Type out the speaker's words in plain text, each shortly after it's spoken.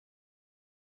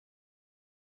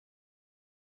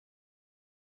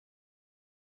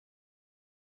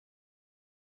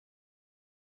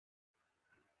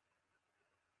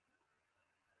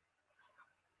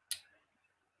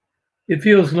It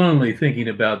feels lonely thinking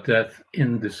about death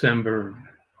in December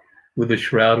with a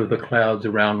shroud of the clouds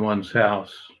around one's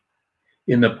house.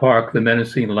 In the park, the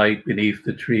menacing light beneath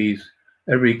the trees,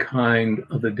 every kind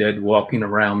of the dead walking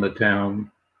around the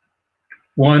town.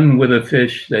 One with a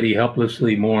fish that he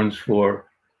helplessly mourns for,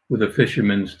 with a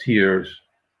fisherman's tears.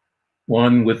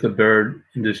 One with a bird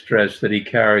in distress that he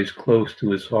carries close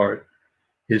to his heart,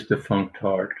 his defunct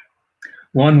heart.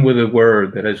 One with a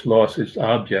word that has lost its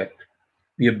object,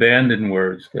 the abandoned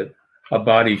words that a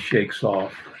body shakes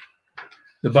off.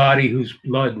 The body whose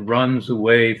blood runs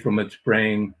away from its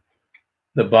brain,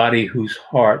 the body whose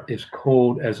heart is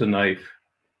cold as a knife,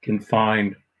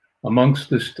 confined amongst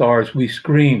the stars. We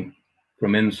scream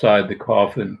from inside the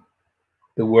coffin.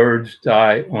 The words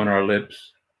die on our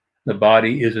lips. The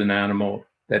body is an animal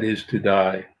that is to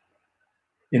die.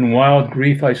 In wild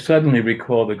grief, I suddenly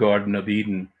recall the Garden of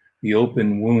Eden, the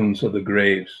open wounds of the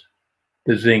graves,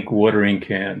 the zinc watering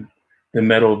can, the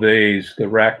metal vase, the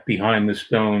rack behind the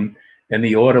stone, and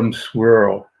the autumn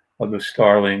swirl of the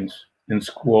starlings and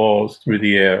squalls through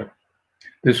the air.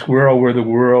 The swirl where the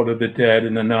world of the dead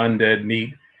and the non-dead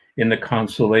meet in the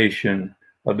consolation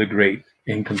of the great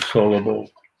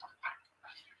inconsolable.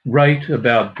 Write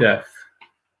about death.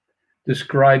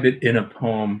 Describe it in a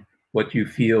poem, what you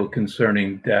feel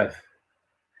concerning death.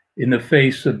 In the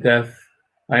face of death,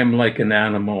 I am like an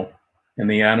animal, and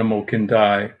the animal can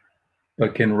die,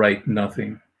 but can write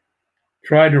nothing.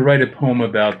 Try to write a poem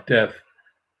about death.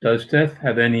 Does death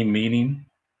have any meaning?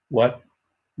 What,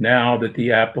 now that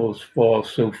the apples fall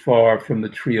so far from the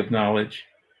tree of knowledge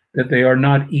that they are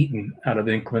not eaten out of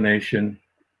inclination,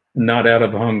 not out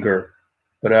of hunger,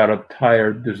 but out of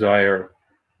tired desire?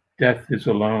 Death is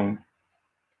alone.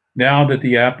 Now that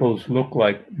the apples look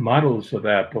like models of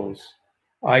apples,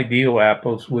 ideal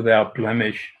apples without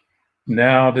blemish,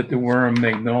 now that the worm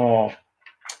may gnaw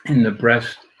in the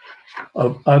breast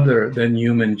of other than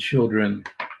human children,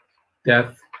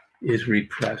 death is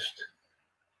repressed.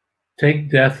 Take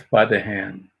death by the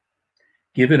hand,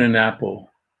 give it an apple,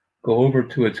 go over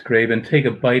to its grave and take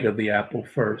a bite of the apple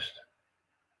first.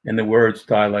 And the words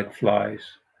die like flies,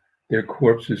 their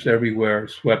corpses everywhere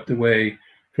swept away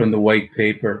from the white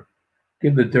paper.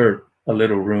 Give the dirt a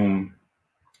little room.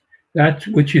 That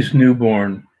which is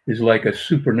newborn is like a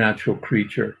supernatural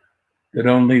creature that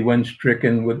only when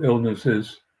stricken with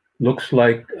illnesses looks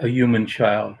like a human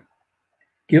child.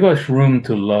 Give us room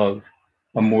to love,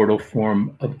 a mortal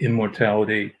form of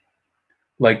immortality.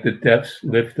 Like the depths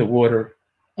lift the water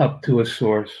up to a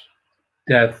source,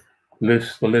 death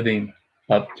lifts the living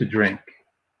up to drink.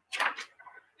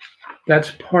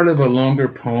 That's part of a longer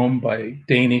poem by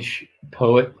Danish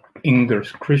poet Inger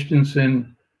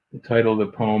Christensen. The title of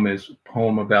the poem is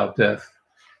Poem About Death.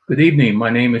 Good evening, my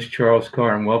name is Charles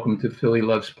Carr and welcome to Philly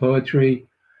Loves Poetry,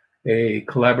 a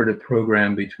collaborative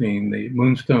program between the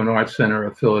Moonstone Arts Center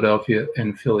of Philadelphia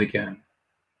and Philly Can.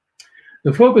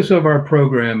 The focus of our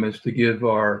program is to give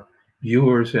our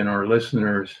viewers and our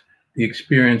listeners the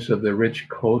experience of the rich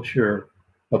culture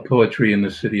of poetry in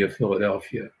the city of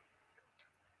Philadelphia.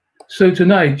 So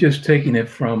tonight, just taking it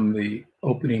from the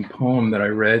opening poem that I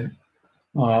read,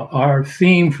 our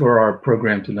theme for our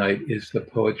program tonight is the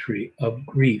poetry of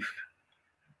grief.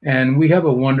 And we have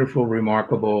a wonderful,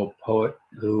 remarkable poet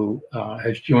who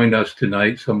has joined us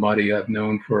tonight, somebody I've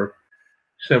known for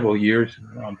several years.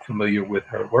 I'm familiar with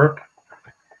her work.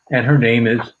 And her name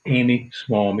is Amy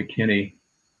Small-McKinney.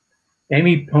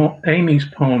 Amy's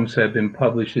poems have been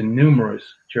published in numerous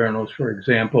journals, for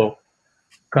example,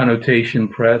 Connotation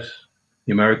Press,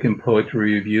 the American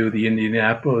Poetry Review, the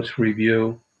Indianapolis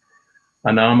Review,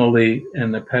 Anomaly,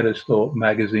 and the Pedestal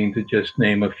magazine, to just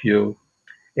name a few.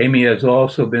 Amy has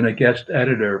also been a guest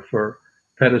editor for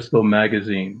Pedestal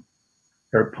magazine.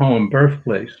 Her poem,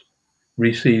 Birthplace,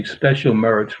 received special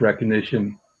merits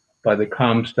recognition by the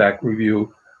Comstock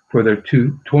Review for their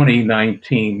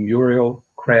 2019 Muriel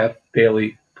Craft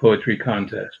Bailey Poetry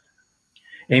Contest.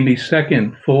 Amy's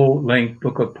second full-length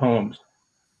book of poems,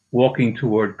 Walking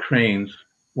Toward Cranes,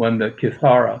 won the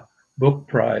Kithara Book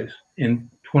Prize in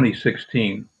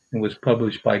 2016 and was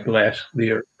published by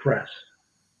Glasslear Press.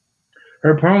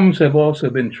 Her poems have also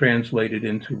been translated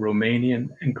into Romanian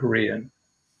and Korean.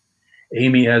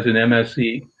 Amy has an MS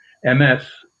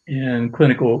in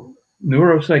clinical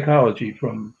neuropsychology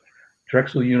from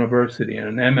Drexel University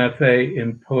and an MFA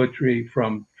in poetry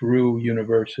from Drew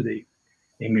University.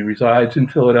 Amy resides in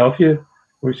Philadelphia,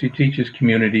 where she teaches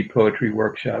community poetry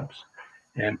workshops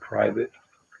and private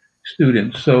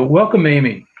students. So welcome,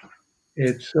 Amy.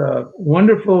 It's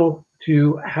wonderful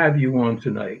to have you on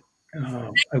tonight. I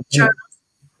want to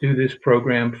do this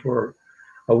program for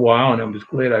a while, and I was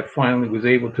glad I finally was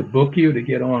able to book you to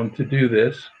get on to do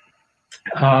this.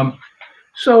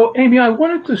 So, Amy, I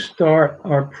wanted to start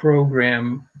our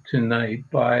program tonight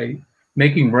by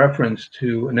making reference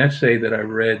to an essay that I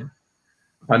read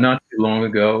not too long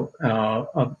ago,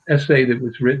 an essay that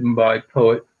was written by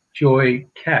poet Joy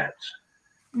Katz.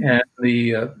 And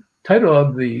the title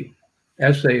of the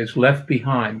essay is Left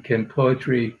Behind, Can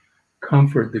Poetry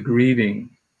Comfort the Grieving?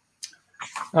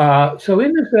 So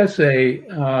in this essay,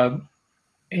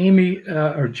 Amy,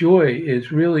 or Joy,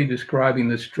 is really describing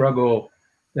the struggle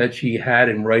that she had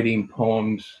in writing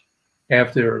poems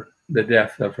after the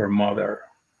death of her mother.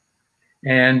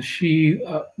 And she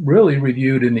really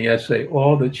reviewed in the essay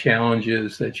all the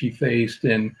challenges that she faced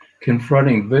in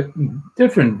confronting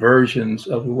different versions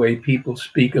of the way people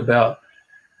speak about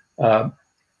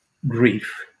grief.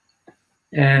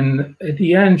 And at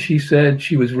the end, she said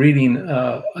she was reading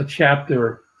a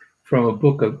chapter from a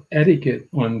book of etiquette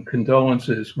on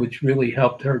condolences, which really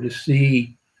helped her to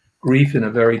see grief in a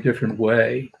very different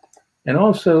way. And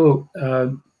also,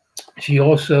 she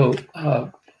also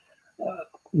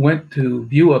went to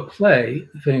view a play,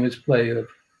 the famous play of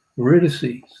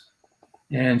Eurydice,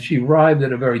 and she arrived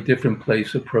at a very different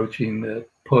place approaching the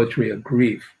poetry of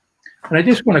grief. And I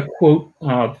just want to quote,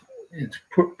 it's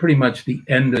pretty much the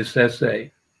end of this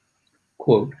essay,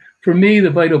 quote, "For me, the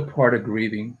vital part of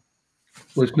grieving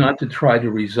was not to try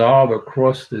to resolve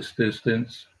across this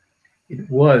distance. It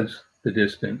was the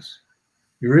distance.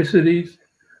 Eurydice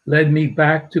led me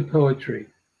back to poetry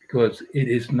because it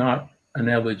is not an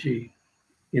elegy.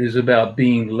 It is about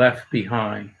being left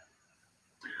behind.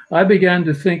 I began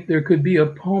to think there could be a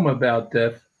poem about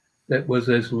death that was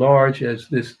as large as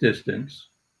this distance,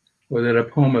 or that a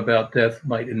poem about death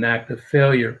might enact a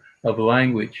failure of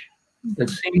language that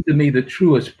seemed to me the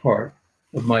truest part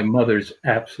of my mother's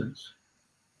absence.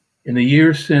 In the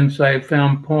years since, I have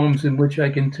found poems in which I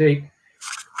can take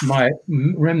my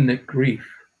remnant grief.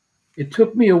 It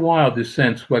took me a while to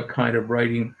sense what kind of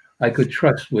writing I could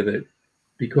trust with it,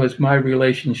 because my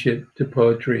relationship to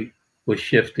poetry was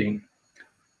shifting.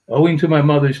 Owing to my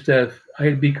mother's death, I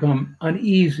had become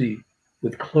uneasy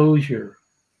with closure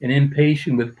and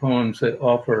impatient with poems that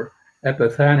offer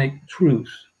epiphatic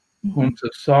truths. Poems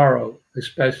of sorrow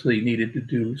especially needed to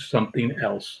do something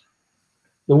else.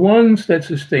 The ones that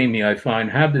sustain me, I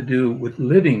find, have to do with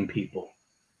living people,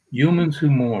 humans who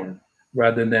mourn,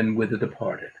 rather than with the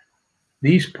departed.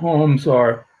 These poems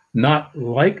are not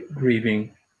like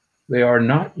grieving. They are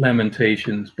not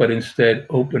lamentations, but instead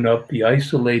open up the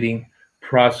isolating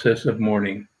process of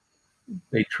mourning.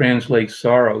 They translate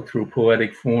sorrow through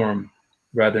poetic form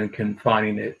rather than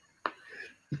confining it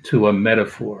to a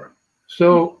metaphor.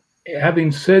 So,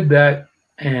 having said that,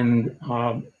 and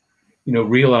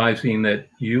realizing that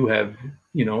you have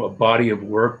a body of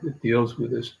work that deals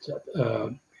with this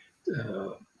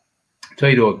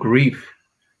title of grief,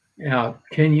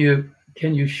 can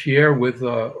you share with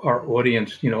our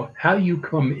audience, how you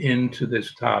come into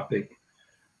this topic,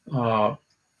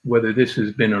 whether this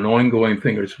has been an ongoing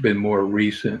thing or it's been more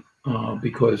recent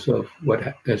because of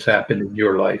what has happened in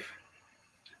your life?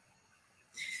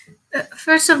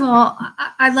 First of all,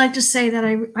 I'd like to say that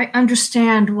I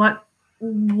understand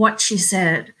what she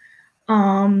said.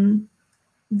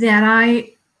 That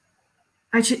I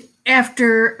should,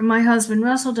 after my husband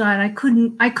Russell died, I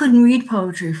couldn't read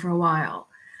poetry for a while.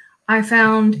 I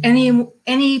found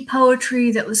any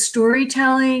poetry that was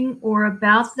storytelling or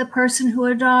about the person who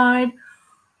had died,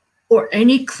 or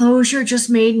any closure, just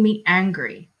made me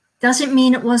angry. Doesn't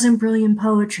mean it wasn't brilliant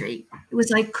poetry. It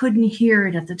was I couldn't hear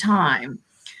it at the time.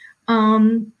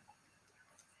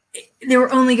 There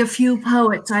were only a few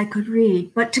poets I could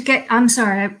read. But to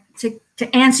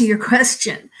answer your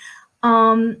question,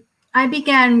 I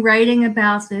began writing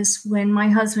about this when my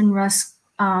husband Russ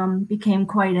became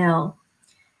quite ill,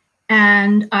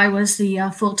 and I was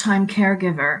the full-time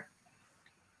caregiver,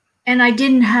 and I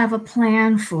didn't have a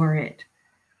plan for it.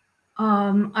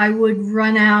 I would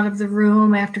run out of the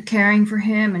room after caring for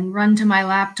him and run to my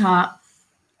laptop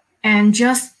and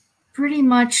just pretty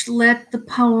much let the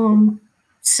poem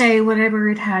say whatever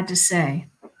it had to say.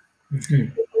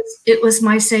 Mm-hmm. It was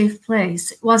my safe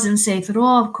place. It wasn't safe at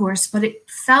all, of course, but it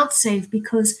felt safe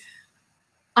because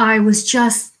I was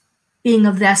just being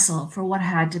a vessel for what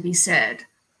had to be said.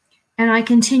 And I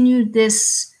continued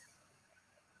this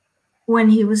when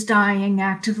he was dying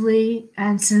actively,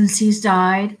 and since he's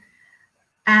died.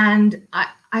 And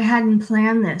I hadn't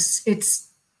planned this. It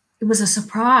was a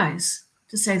surprise,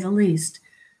 to say the least.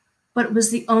 But it was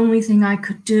the only thing I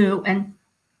could do. And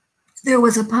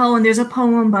there's a poem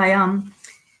by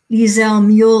Liesel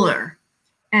Mueller,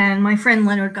 And my friend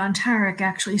Leonard Gontarek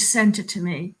actually sent it to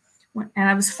me. And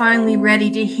I was finally ready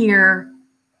to hear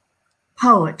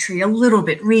poetry,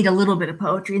 read a little bit of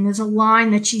poetry. And there's a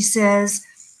line that she says,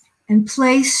 "And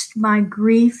placed my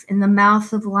grief in the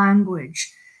mouth of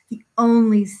language, the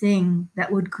only thing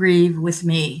that would grieve with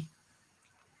me."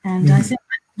 And I think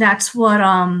that's what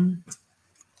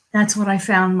I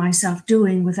found myself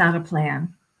doing without a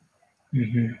plan.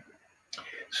 Mm-hmm.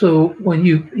 So when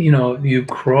you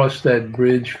cross that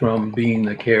bridge from being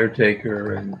the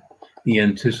caretaker and the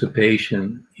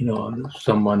anticipation, of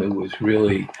someone who was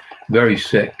really very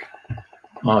sick,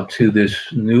 to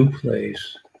this new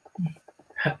place,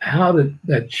 how did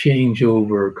that change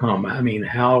overcome? I mean,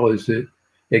 how is it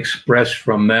expressed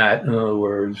from that? In other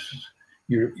words,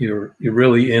 you're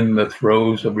really in the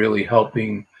throes of really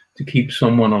helping to keep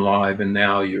someone alive, and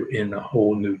now you're in a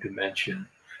whole new dimension.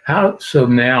 How do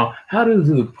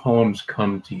the poems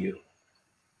come to you?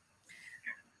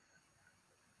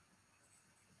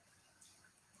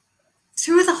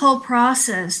 Through the whole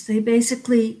process, they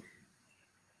basically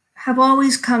have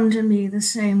always come to me the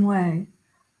same way.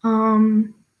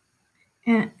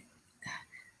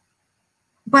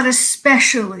 But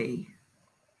especially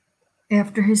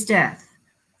after his death.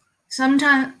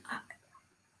 Sometimes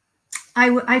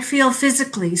I feel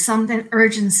physically something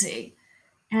urgency,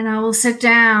 and I will sit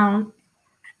down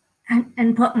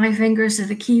and put my fingers to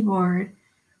the keyboard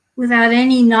without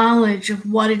any knowledge of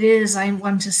what it is I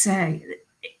want to say,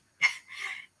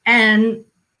 and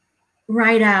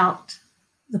write out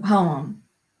the poem.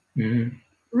 Mm-hmm.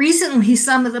 Recently,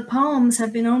 some of the poems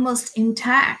have been almost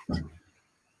intact.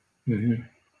 Mm-hmm.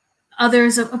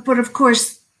 Others, but of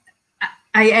course,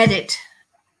 I edit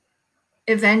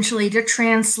eventually to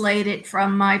translate it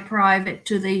from my private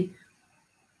to the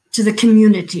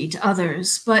community, to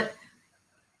others. But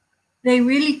they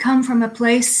really come from a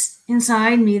place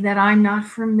inside me that I'm not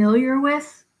familiar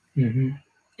with,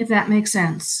 if that makes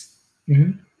sense.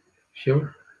 Mm-hmm.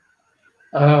 Sure.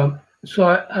 So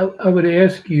I would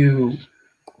ask you,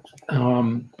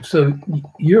 so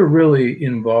you're really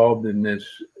involved in this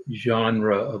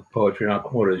genre of poetry, and I'll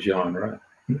call it a genre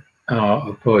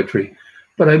of poetry,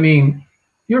 but I mean,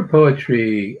 your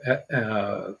poetry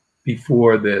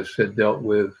before this had dealt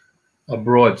with a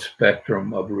broad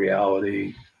spectrum of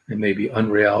reality and maybe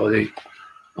unreality.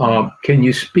 Can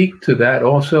you speak to that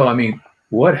also? I mean,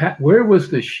 where was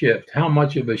the shift? How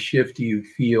much of a shift do you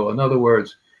feel? In other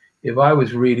words, if I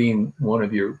was reading one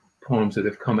of your poems that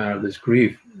have come out of this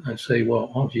grief, I'd say,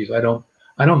 well, oh geez, I don't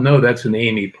know that's an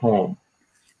Amy poem.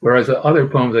 Whereas other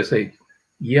poems, I say,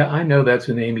 yeah, I know that's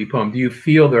an Amy poem. Do you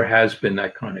feel there has been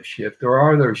that kind of shift, or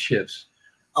are there shifts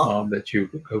that you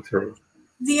go through?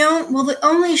 The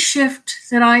only shift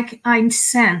that I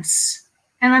sense,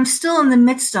 and I'm still in the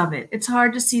midst of it. It's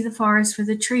hard to see the forest for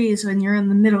the trees when you're in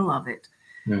the middle of it.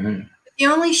 Mm-hmm. The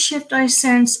only shift I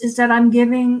sense is that I'm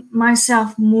giving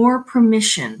myself more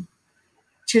permission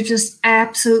to just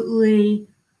absolutely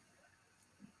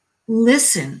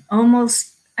listen.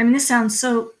 Almost, I mean, this sounds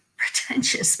so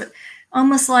pretentious, but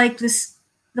almost like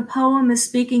the poem is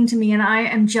speaking to me and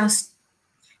I'm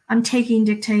taking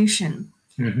dictation.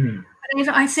 Mm-hmm. But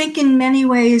I think in many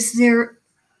ways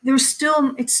it's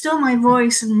still my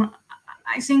voice, and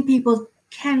I think people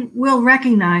will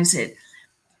recognize it.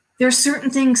 There are certain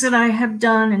things that I have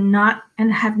done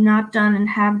and have not done and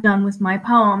have done with my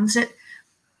poems that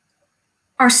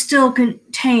are still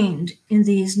contained in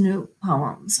these new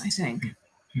poems, I think.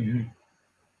 Mm-hmm.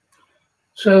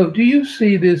 So do you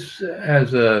see this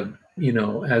as a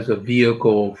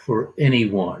vehicle for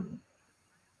anyone?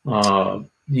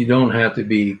 You don't have to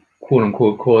be, quote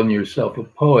unquote, calling yourself a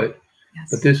poet, Yes.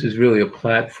 but this is really a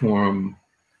platform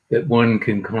that one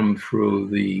can come through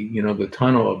the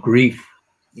tunnel of grief.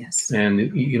 Yes. And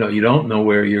you don't know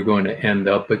where you're going to end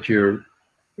up, but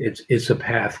it's a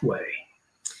pathway.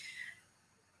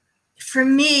 For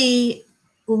me,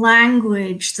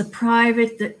 language, the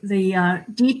private, the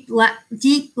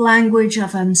deep language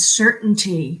of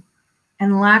uncertainty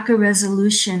and lack of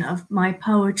resolution of my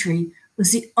poetry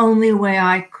was the only way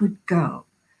I could go.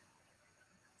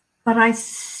 But I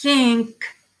think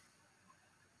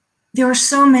there are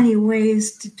so many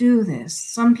ways to do this.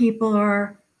 Some people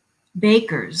are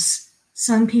bakers.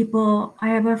 Some people, I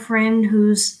have a friend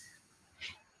who's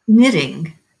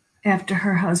knitting after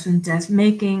her husband's death,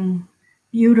 making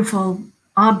beautiful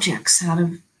objects out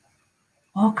of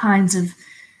all kinds of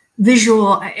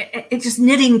visual, it's just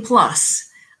knitting plus.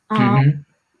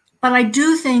 But I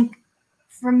do think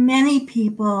for many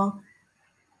people,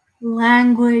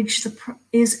 language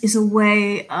is a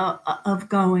way of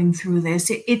going through this.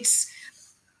 It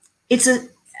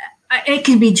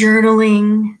can be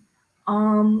journaling.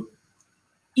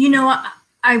 You know,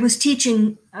 I was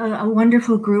teaching a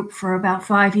wonderful group for about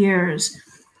 5 years,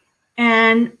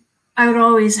 and I would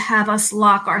always have us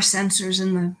lock our sensors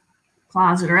in the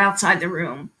closet or outside the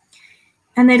room.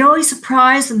 And they'd always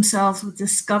surprise themselves with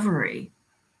discovery.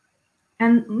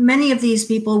 And many of these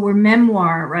people were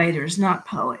memoir writers, not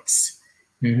poets.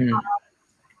 Mm-hmm.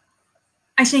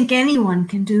 I think anyone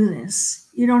can do this.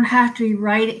 You don't have to be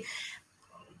writing.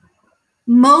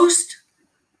 Most,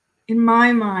 in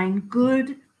my mind,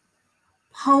 good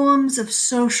poems of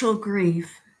social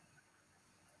grief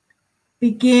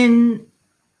begin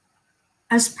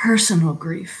as personal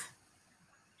grief,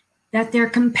 that they're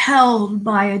compelled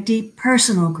by a deep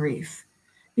personal grief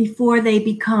before they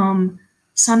become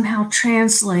somehow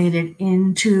translated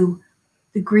into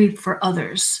the grief for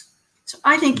others. So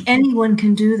I think anyone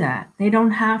can do that. They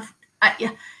don't have, I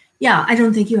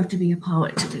don't think you have to be a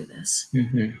poet to do this.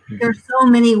 Mm-hmm. Mm-hmm. There are so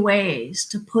many ways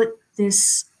to put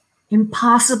this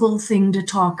impossible thing to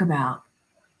talk about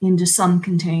into some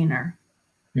container.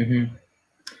 Mm-hmm.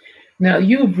 Now,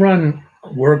 you've run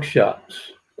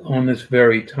workshops on this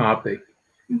very topic,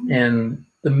 Mm-hmm. and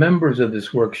the members of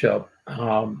this workshop,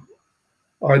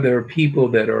 are there people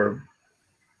that are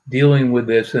dealing with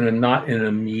this in not an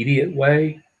immediate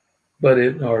way, but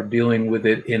are dealing with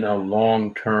it in a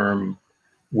long-term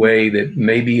way that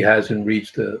maybe hasn't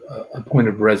reached a point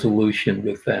of resolution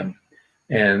with them,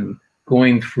 and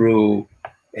going through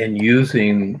and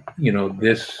using,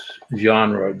 this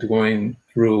genre, going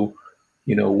through,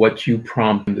 what you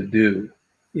prompt them to do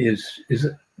is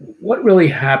what really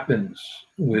happens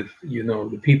with,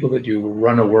 the people that you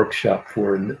run a workshop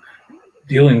for and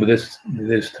dealing with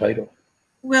this title?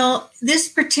 Well, this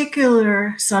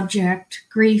particular subject,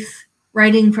 grief,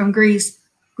 writing from grief,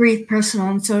 personal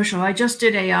and social, I just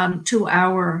did a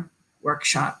 2-hour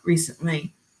workshop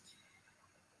recently.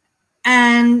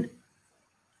 And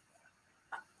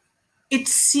it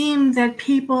seemed that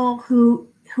people who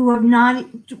were not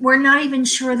even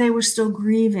sure they were still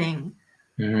grieving,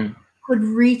 Mm-hmm. could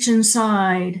reach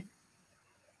inside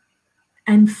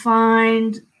and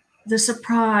find the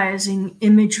surprising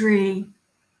imagery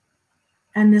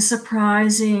and the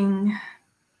surprising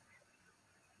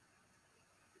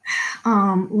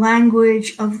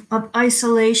language of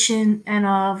isolation and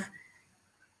of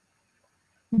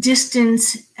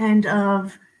distance and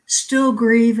of still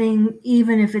grieving,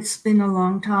 even if it's been a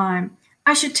long time.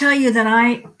 I should tell you that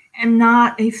I am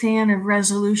not a fan of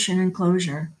resolution and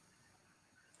closure.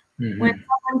 Mm-hmm. When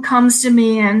someone comes to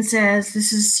me and says,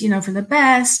 this is, for the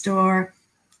best, or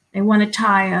they want to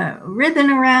tie a ribbon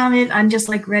around it, I'm just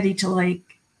like ready to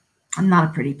I'm not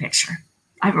a pretty picture.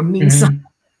 I have a mean Mm-hmm. something.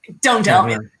 Don't tell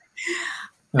me.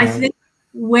 I think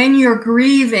when you're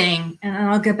grieving, and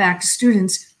I'll get back to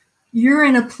students, you're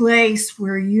in a place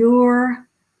where you're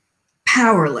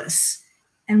powerless.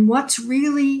 And what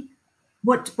really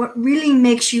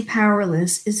makes you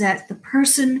powerless is that the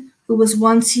person who was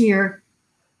once here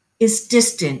is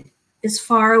distant, is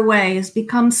far away, has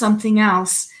become something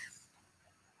else.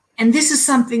 And this is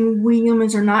something we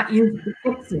humans are not used to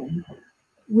fixing.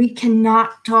 We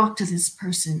cannot talk to this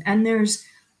person. And there's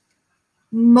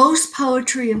most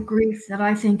poetry of grief that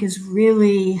I think is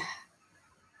really,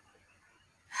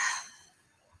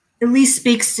 at least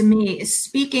speaks to me, is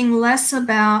speaking less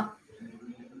about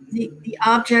the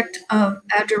object of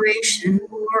adoration,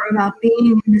 more about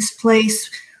being in this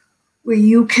place where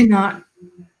you cannot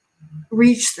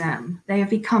reach them. They have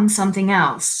become something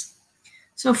else.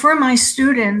 So for my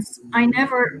students,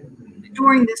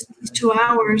 during these 2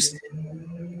 hours,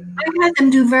 I had them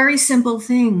do very simple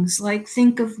things, like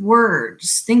think of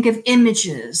words, think of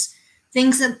images,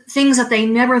 things that they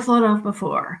never thought of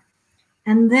before,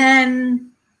 and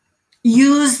then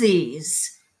use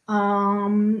these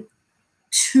to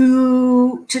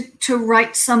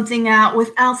write something out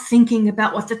without thinking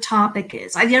about what the topic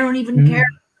is. I don't even care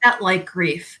about like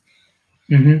grief.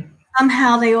 Mm-hmm.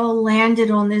 Somehow they all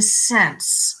landed on this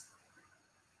sense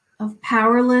of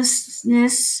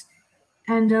powerlessness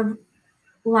and of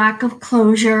lack of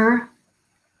closure,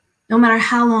 no matter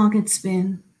how long it's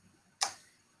been,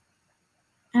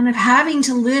 and of having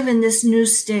to live in this new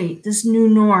state, this new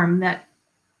norm that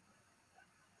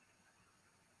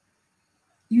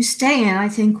you stay in. I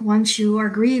think once you are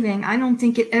grieving, I don't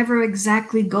think it ever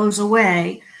exactly goes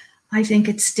away. I think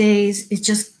it stays, it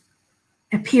just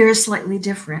appears slightly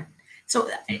different. So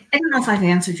I don't know if I've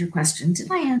answered your question. Did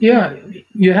I answer? Yeah,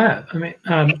 you have. I mean,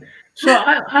 so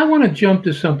I want to jump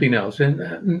to something else,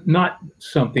 and not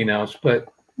something else,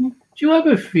 but do you have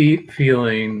a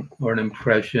feeling or an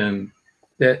impression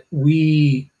that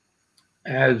we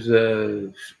as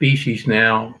a species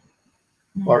now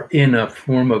are in a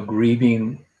form of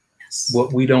grieving, Yes.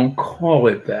 what we don't call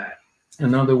it that.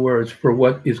 In other words, for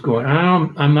what is going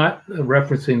on, I'm not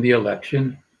referencing the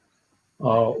election,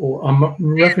 or I'm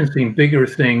referencing bigger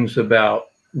things about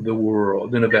the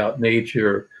world and about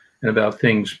nature and about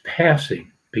things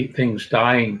passing, things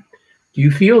dying. Do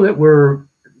you feel that we're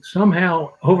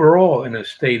somehow overall in a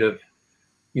state of,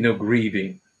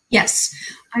 grieving? Yes,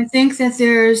 I think that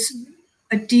there's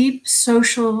a deep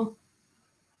social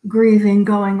grieving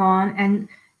going on. And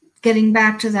getting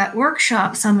back to that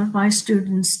workshop, some of my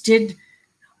students did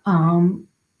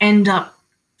end up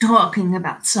talking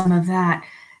about some of that.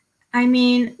 I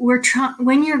mean,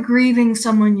 when you're grieving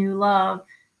someone you love,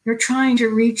 you're trying to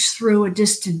reach through a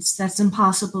distance that's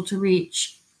impossible to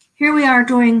reach. Here we are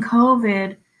during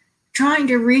COVID, trying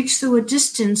to reach through a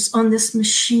distance on this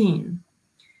machine.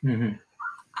 Mm-hmm.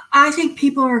 I think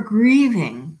people are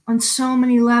grieving on so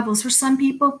many levels. For some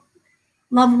people,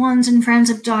 loved ones and friends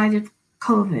have died of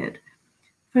COVID.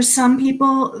 For some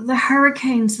people, the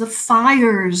hurricanes, the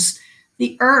fires,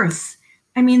 the earth.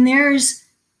 I mean, there's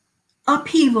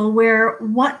upheaval where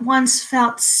what once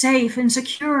felt safe and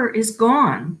secure is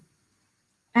gone.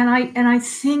 And I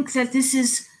think that this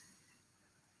is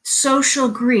social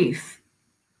grief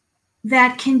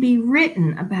that can be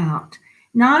written about,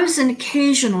 not as an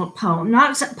occasional poem,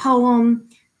 not as a poem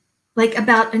like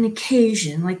about an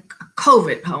occasion, like a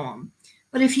COVID poem,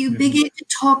 but if you begin to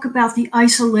talk about the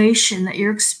isolation that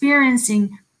you're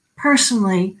experiencing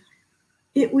personally,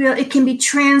 it can be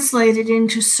translated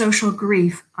into social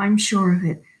grief. I'm sure of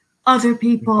it. Other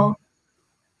people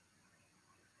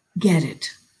get it.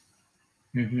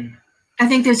 Mm-hmm. I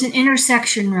think there's an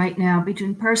intersection right now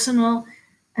between personal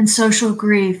and social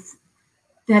grief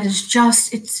that is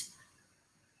just, it's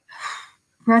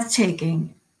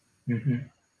breathtaking. Mm-hmm.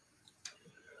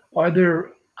 Are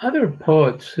there other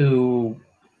poets who,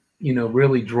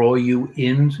 really draw you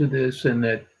into this, and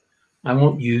that, I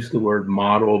won't use the word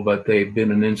model, but they've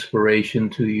been an inspiration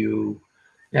to you?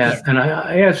 And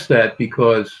I ask that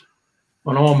because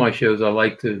on all my shows, I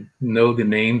like to know the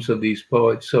names of these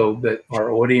poets so that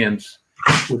our audience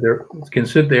can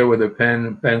sit there with a pen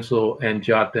and pencil and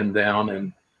jot them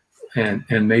down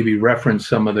and maybe reference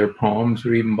some of their poems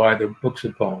or even buy their books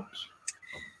of poems.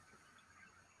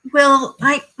 Well,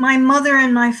 my mother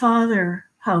and my father,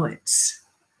 poets.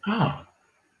 Ah.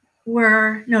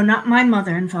 Were, no, not my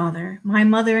mother and father,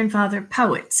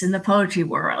 poets in the poetry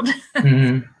world.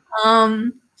 Mm-hmm.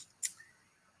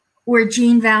 Were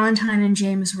Jean Valentine and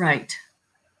James Wright.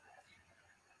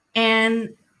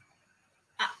 And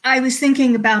I was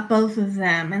thinking about both of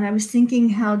them, and I was thinking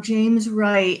how James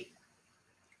Wright,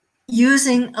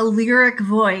 using a lyric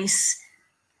voice,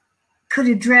 could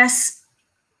address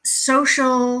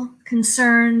social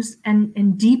concerns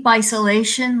and deep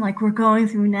isolation like we're going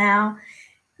through now,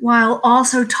 while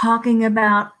also talking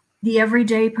about the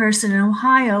everyday person in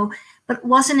Ohio, but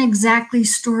wasn't exactly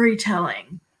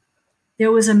storytelling.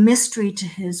 There was a mystery to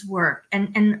his work,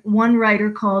 and one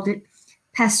writer called it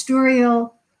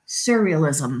pastoral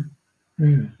surrealism.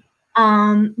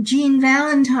 Jean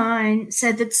Valentine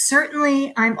said that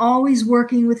certainly I'm always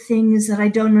working with things that I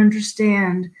don't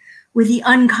understand, with the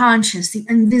unconscious, the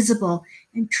invisible,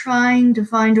 and trying to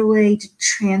find a way to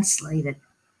translate it.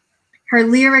 Her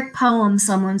lyric poems,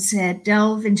 someone said,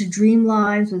 delve into dream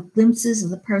lives with glimpses of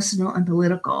the personal and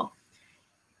political.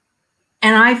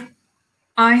 And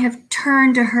I have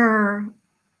turned to her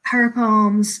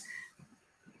poems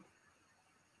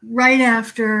right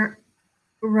after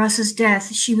Russ's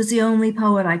death. She was the only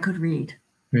poet I could read,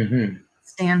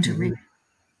 stand to read.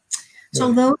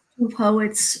 So those two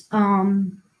poets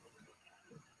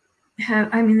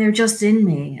they're just in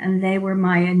me, and they were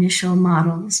my initial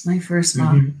models, my first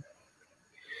model.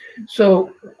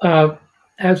 So,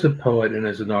 as a poet and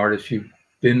as an artist, you've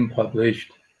been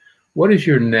published. What is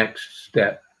your next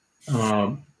step,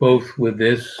 both with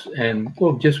this and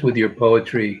just with your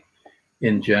poetry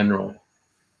in general?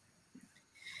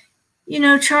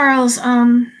 Charles,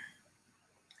 I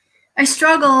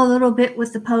struggle a little bit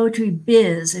with the poetry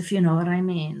biz, if you know what I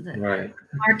mean. Right.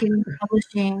 Marketing,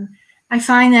 publishing. I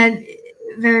find that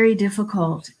very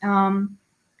difficult.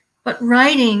 But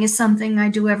writing is something I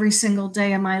do every single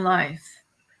day of my life.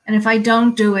 And if I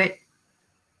don't do it,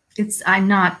 I'm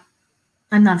not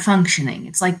functioning.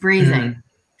 It's like breathing.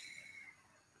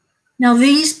 Now,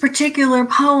 these particular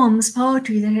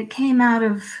poetry that it came out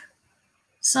of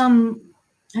some,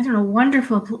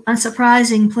 wonderful,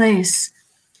 unsurprising place,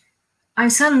 I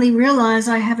suddenly realized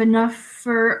I have enough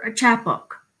for a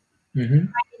chapbook. I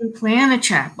didn't plan a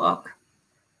chapbook,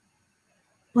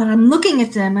 but I'm looking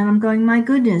at them and I'm going, my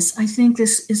goodness, I think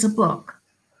this is a book.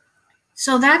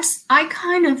 So I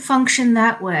kind of function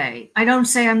that way. I don't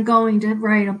say I'm going to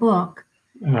write a book,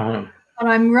 Uh-huh. but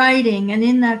I'm writing, and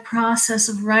in that process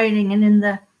of writing and in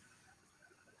the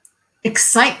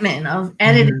excitement of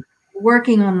editing,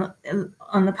 working on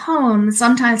the poem,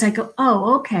 sometimes I go,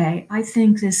 oh, okay, I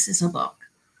think this is a book.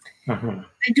 Uh-huh.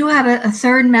 I do have a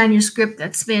third manuscript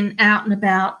that's been out and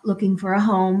about looking for a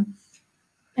home,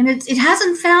 and it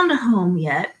hasn't found a home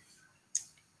yet.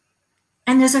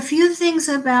 And there's a few things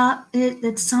about it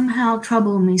that somehow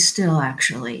trouble me still,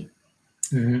 actually.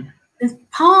 Mm-hmm. The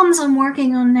poems I'm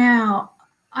working on now,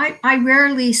 I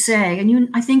rarely say, and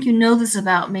I think you know this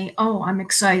about me, oh, I'm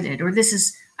excited, or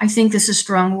I think this is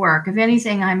strong work. If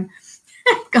anything, I'm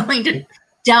going to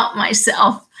doubt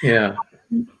myself. Yeah.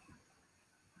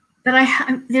 But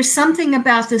there's something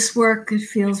about this work that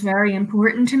feels very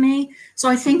important to me. So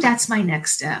I think that's my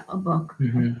next step, a book.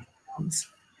 Mm-hmm.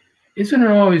 Isn't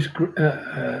it always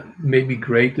maybe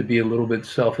great to be a little bit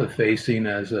self-effacing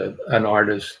as an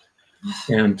artist,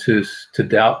 and to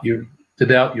doubt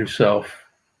yourself,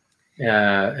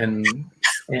 and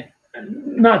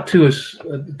not to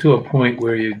a point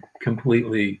where you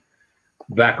completely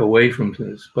back away from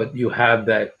this, but you have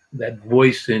that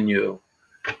voice in you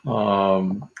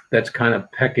that's kind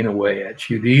of pecking away at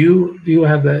you. Do you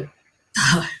have that?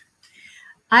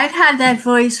 I've had that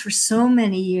voice for so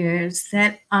many years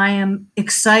that I am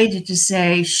excited to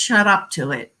say, shut up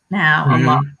to it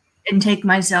now, and take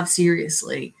myself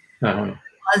seriously. Uh-huh.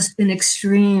 I was an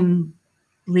extremely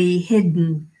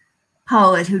hidden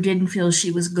poet who didn't feel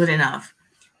she was good enough.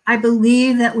 I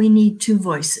believe that we need two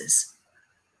voices.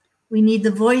 We need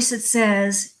the voice that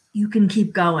says, you can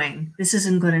keep going. This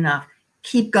isn't good enough.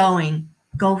 Keep going.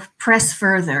 Go press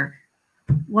further.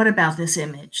 What about this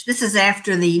image? This is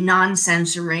after the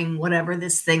non-censoring, whatever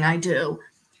this thing I do.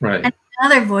 Right. And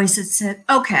another voice that said,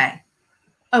 okay,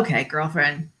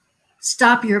 girlfriend,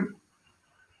 stop your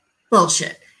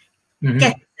bullshit. Mm-hmm.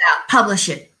 Get it out, publish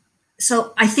it.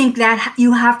 So I think that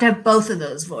you have to have both of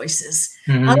those voices.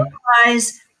 Mm-hmm.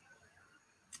 Otherwise,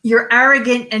 you're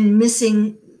arrogant and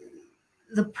missing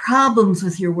the problems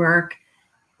with your work,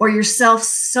 or you're so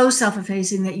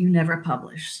self-effacing that you never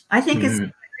publish. I think it's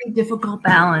a very difficult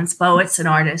balance poets and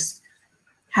artists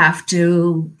have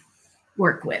to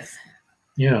work with.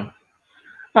 Yeah.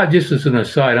 Just as an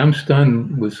aside, I'm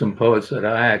stunned with some poets that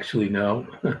I actually know.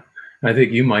 I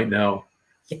think you might know,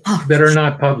 that are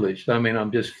not published. I mean,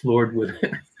 I'm just floored with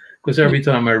it, because every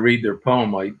time I read their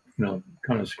poem, I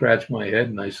kind of scratch my head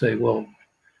and I say, well,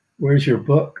 where's your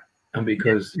book? And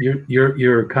because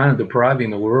you're kind of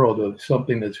depriving the world of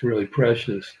something that's really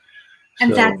precious.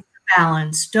 And that's the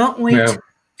balance. Don't wait. Yeah.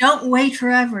 Don't wait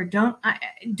forever. Don't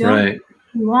Right.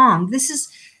 long. This is,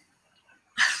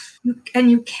 and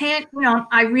you can't.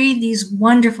 I read these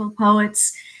wonderful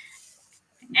poets,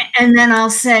 and then I'll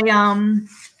say,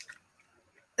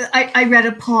 I read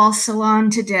a Paul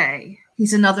Celan today.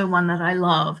 He's another one that I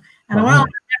love, and I'm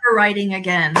never writing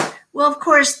again. Well, of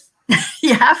course.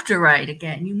 You have to write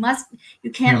again. You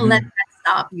can't let that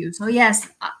stop you. So yes,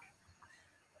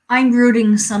 I'm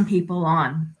rooting some people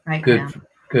on right now.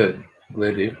 Good.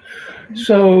 Glad to hear.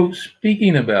 So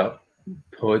speaking about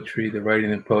poetry, the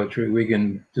writing of poetry, we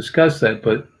can discuss that,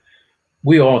 but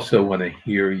we also want to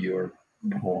hear your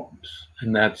poems.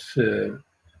 And that's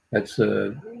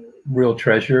a real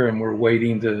treasure, and we're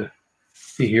waiting to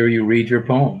hear you read your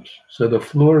poems. So the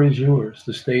floor is yours.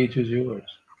 The stage is yours.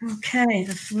 Okay,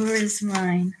 the floor is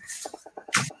mine.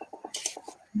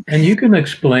 And you can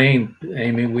explain,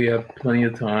 Amy, we have plenty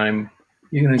of time.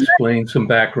 You can explain some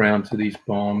background to these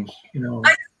poems,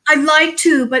 I'd like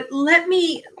to, but let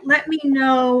me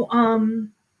know.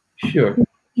 Sure.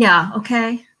 Yeah,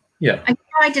 okay. Yeah. I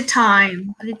tried to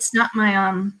time, but it's not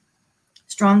my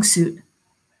strong suit.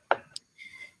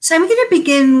 So I'm going to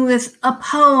begin with a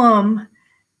poem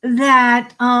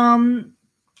that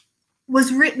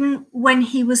was written when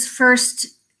he was first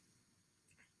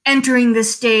entering the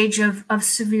stage of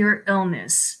severe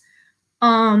illness.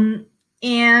 And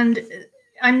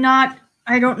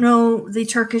I don't know the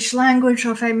Turkish language,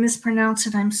 so if I mispronounce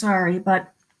it, I'm sorry.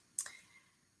 But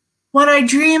what I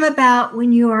dream about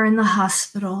when you are in the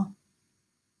hospital,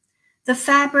 the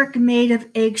fabric made of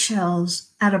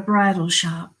eggshells at a bridal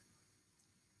shop.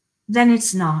 Then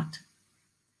it's not.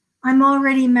 I'm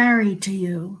already married to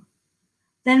you.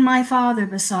 Then my father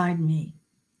beside me,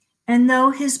 and though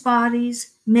his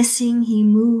body's missing, he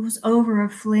moves over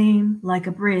a flame like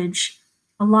a bridge,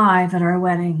 alive at our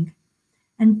wedding.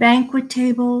 And banquet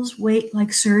tables wait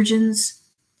like surgeons,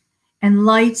 and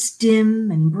lights dim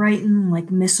and brighten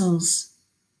like missiles.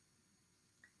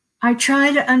 I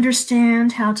try to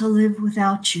understand how to live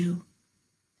without you.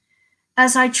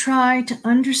 as I try to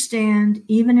understand,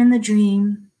 even in the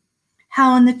dream,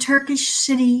 how in the Turkish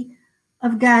city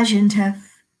of Gaziantep,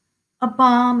 a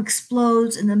bomb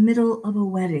explodes in the middle of a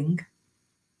wedding.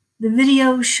 The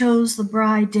video shows the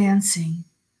bride dancing,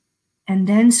 and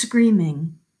then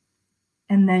screaming,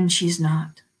 and then she's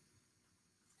not.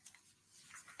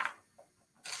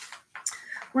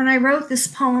 When I wrote this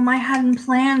poem, I hadn't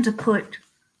planned to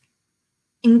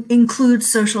include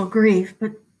social grief,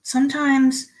 but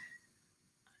sometimes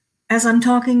as I'm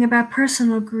talking about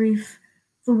personal grief,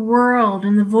 the world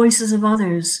and the voices of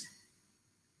others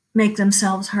make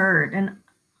themselves heard, and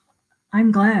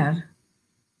I'm glad.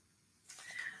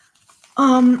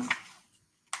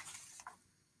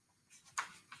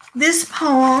 This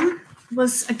poem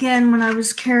was, again, when I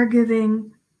was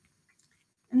caregiving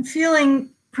and feeling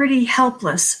pretty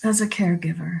helpless as a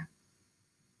caregiver.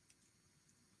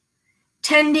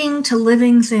 Tending to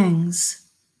living things.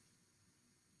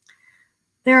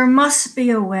 There must be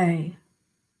a way,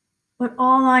 but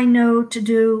all I know to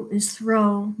do is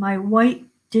throw my white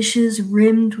dishes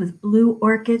rimmed with blue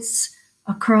orchids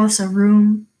across a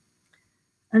room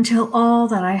until all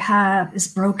that I have is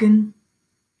broken.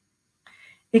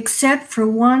 Except for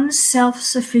one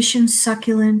self-sufficient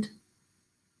succulent,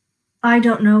 I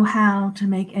don't know how to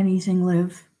make anything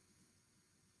live.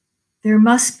 There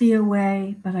must be a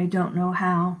way, but I don't know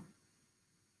how.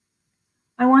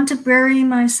 I want to bury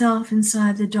myself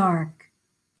inside the dark,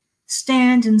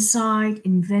 stand inside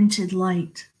invented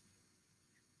light.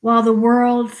 While the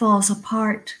world falls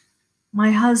apart,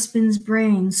 my husband's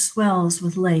brain swells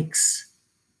with lakes.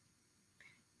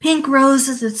 Pink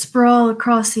roses that sprawl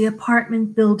across the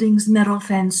apartment building's metal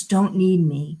fence don't need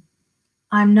me.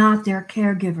 I'm not their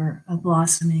caregiver of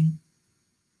blossoming.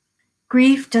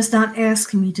 Grief does not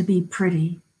ask me to be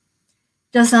pretty,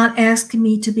 does not ask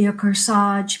me to be a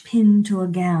corsage pinned to a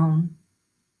gown.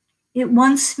 It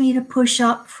wants me to push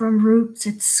up from roots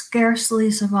it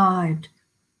scarcely survived,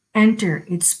 enter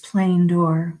its plain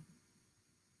door.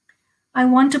 I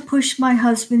want to push my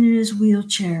husband in his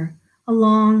wheelchair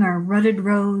along our rutted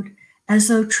road as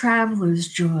though traveler's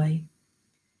joy.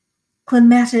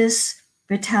 Clematis,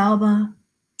 Vitalba,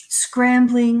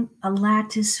 scrambling a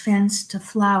lattice fence to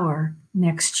flower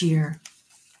next year.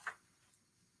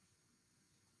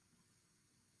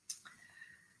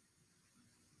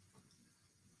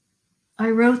 I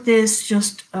wrote this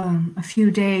just a few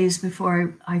days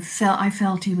before I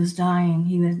felt he was dying.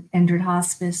 He had entered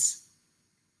hospice.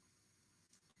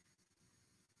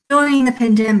 During the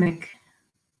pandemic,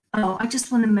 I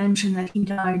just want to mention that he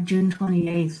died June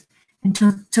 28th and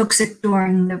took sick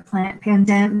during the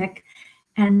pandemic,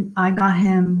 and I got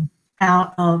him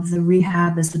out of the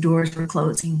rehab as the doors were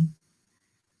closing,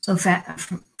 so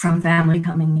from family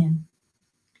coming in.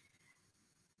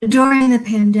 During the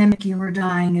pandemic, you were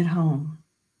dying at home.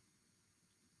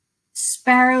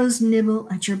 Sparrows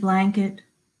nibble at your blanket,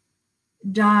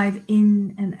 dive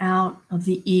in and out of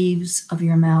the eaves of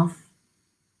your mouth.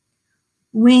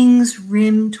 Wings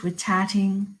rimmed with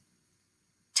tatting,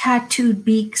 tattooed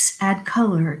beaks add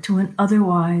color to an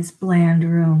otherwise bland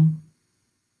room.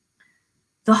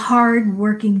 The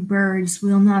hard-working birds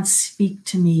will not speak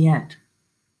to me yet.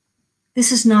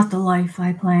 This is not the life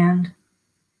I planned.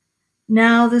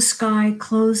 Now the sky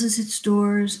closes its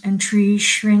doors and trees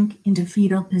shrink into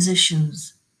fetal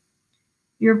positions.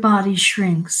 Your body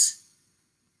shrinks.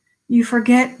 You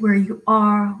forget where you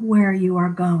are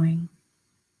going.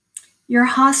 Your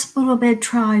hospital bed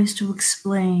tries to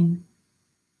explain,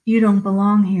 you don't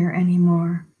belong here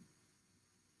anymore.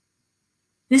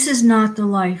 This is not the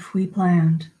life we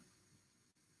planned.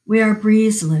 We are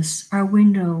breezeless, our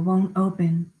window won't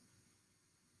open.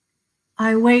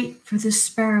 I wait with the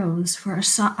sparrows for a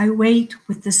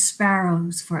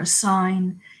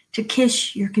sign to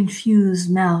kiss your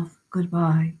confused mouth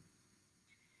goodbye.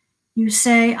 You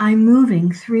say I'm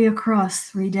moving 3 across,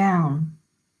 3 down.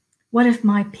 What if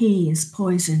my pee is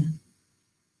poison?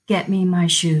 Get me my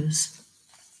shoes.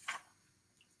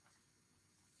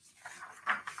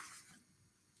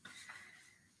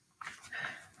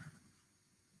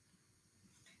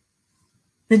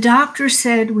 The doctor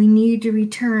said we need to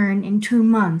return in 2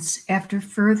 months after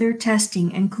further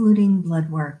testing, including blood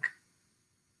work.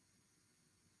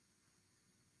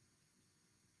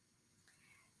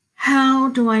 How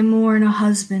do I mourn a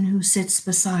husband who sits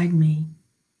beside me,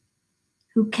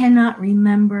 who cannot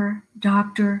remember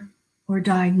doctor or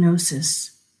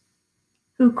diagnosis,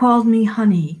 who called me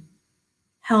honey,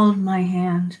 held my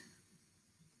hand?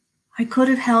 I could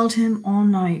have held him all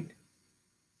night,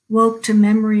 woke to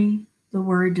memory the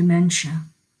word dementia.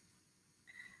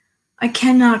 I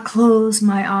cannot close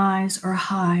my eyes or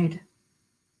hide.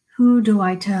 Who do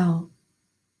I tell?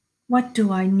 What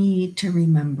do I need to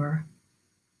remember?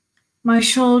 My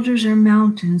shoulders are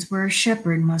mountains where a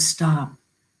shepherd must stop,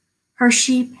 her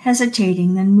sheep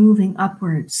hesitating, then moving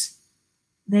upwards.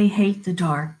 They hate the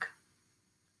dark.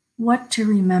 What to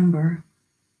remember?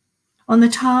 On the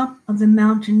top of the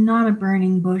mountain, not a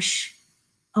burning bush,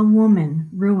 a woman,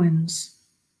 ruins.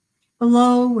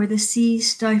 Below, where the sea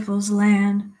stifles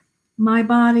land, my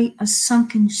body a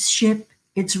sunken ship,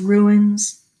 its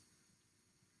ruins.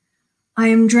 I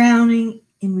am drowning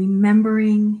in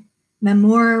remembering,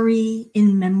 memory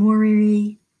in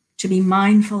memory, to be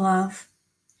mindful of.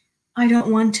 I don't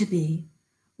want to be.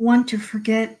 Want to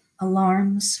forget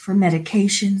alarms for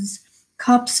medications,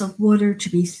 cups of water to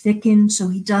be thickened so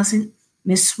he doesn't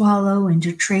misswallow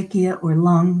into trachea or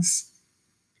lungs.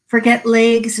 Forget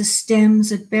legs as stems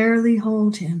that barely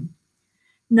hold him.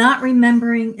 Not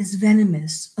remembering is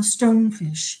venomous, a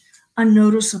stonefish,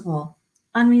 unnoticeable,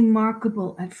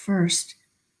 unremarkable at first,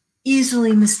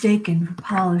 easily mistaken for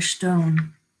polished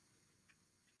stone.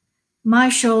 My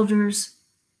shoulders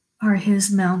are his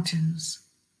mountains.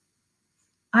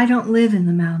 I don't live in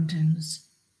the mountains,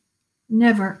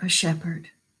 never a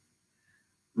shepherd.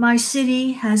 My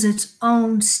city has its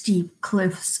own steep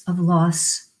cliffs of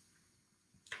loss.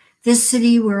 This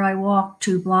city where I walk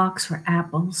 2 blocks for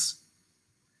apples.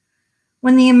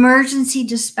 When the emergency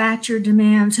dispatcher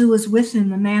demands who was with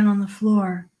him, the man on the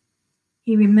floor,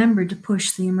 he remembered to push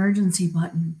the emergency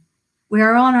button. We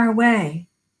are on our way.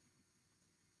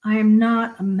 I am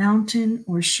not a mountain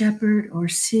or shepherd or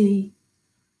sea.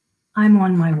 I'm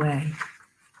on my way.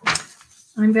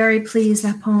 I'm very pleased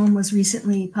that poem was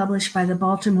recently published by the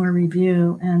Baltimore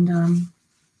Review, and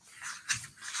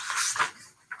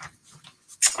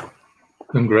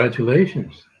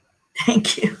congratulations.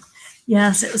 Thank you.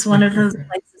 Yes, it was one of those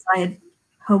places I had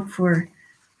hoped for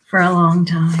a long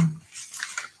time.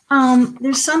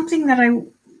 There's something that I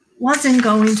wasn't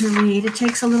going to read. It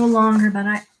takes a little longer, but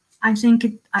I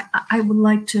think I would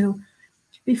like to.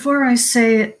 Before I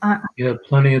say it, you have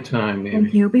plenty of time, Amy.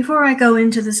 Thank you. Before I go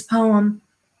into this poem,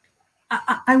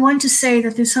 I want to say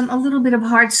that there's a little bit of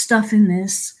hard stuff in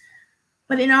this,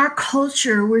 but in our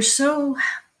culture, we're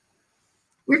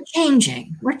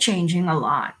changing. We're changing a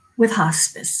lot with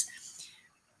hospice,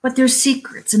 but there's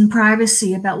secrets and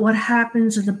privacy about what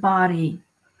happens to the body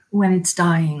when it's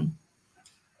dying.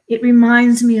 It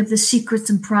reminds me of the secrets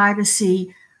and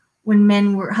privacy when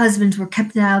husbands were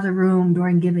kept out of the room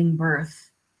during giving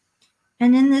birth.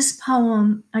 And in this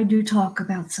poem, I do talk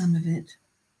about some of it.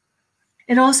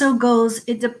 It also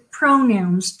the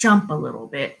pronouns jump a little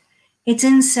bit. It's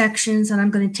in sections, and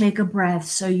I'm going to take a breath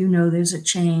so you know there's a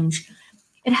change.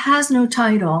 It has no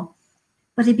title,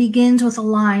 but it begins with a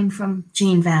line from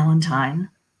Jean Valentine,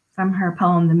 from her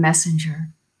poem, The Messenger.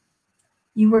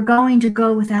 You were going to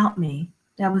go without me.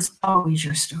 That was always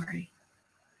your story.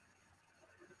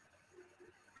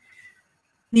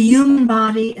 The human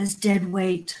body as dead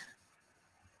weight.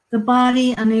 The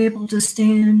body unable to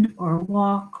stand or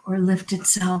walk or lift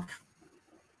itself.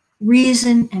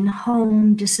 Reason and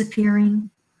home disappearing.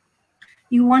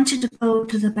 You wanted to go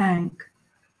to the bank.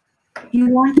 You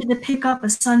wanted to pick up a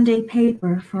Sunday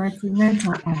paper for its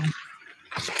rental app.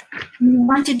 You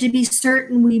wanted to be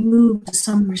certain we moved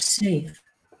somewhere safe.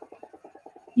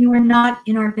 You were not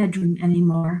in our bedroom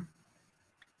anymore.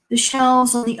 The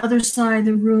shelves on the other side of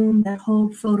the room that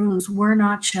hold photos were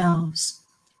not shelves.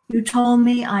 You told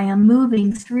me I am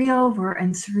moving 3 over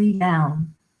and 3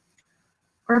 down.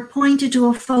 Or pointed to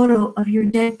a photo of your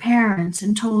dead parents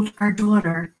and told our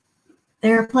daughter,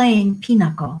 they are playing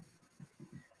pinochle.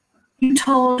 You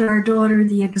told our daughter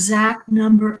the exact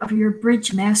number of your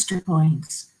bridge master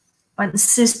points, but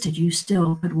insisted you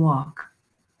still could walk.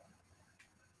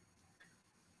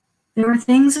 There were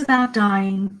things about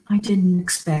dying I didn't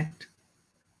expect.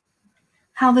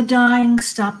 How the dying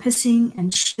stop pissing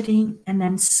and shitting, and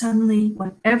then suddenly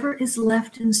whatever is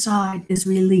left inside is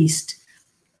released,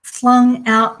 flung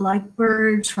out like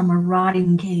birds from a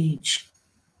rotting cage.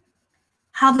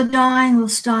 How the dying will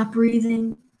stop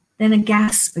breathing, then a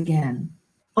gasp again,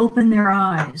 open their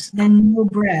eyes, then no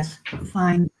breath,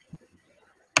 finally.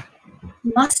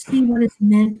 Must be what is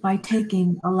meant by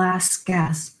taking a last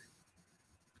gasp.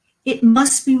 It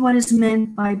must be what is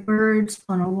meant by birds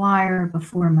on a wire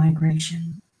before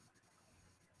migration.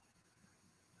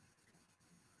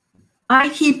 I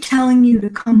keep telling you to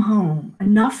come home.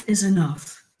 Enough is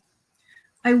enough.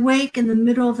 I wake in the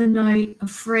middle of the night,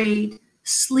 afraid,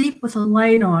 sleep with a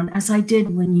light on as I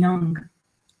did when young.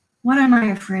 What am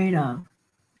I afraid of?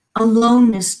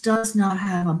 Aloneness does not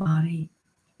have a body.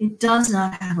 It does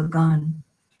not have a gun.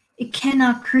 It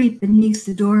cannot creep beneath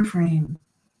the doorframe.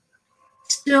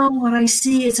 Still, what I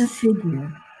see is a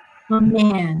figure, a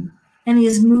man, and he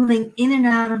is moving in and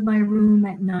out of my room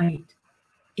at night.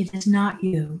 It is not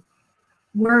you.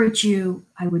 Were it you,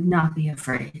 I would not be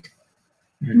afraid.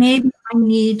 Maybe I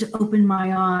need to open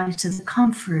my eyes to the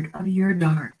comfort of your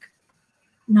dark.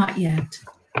 Not yet.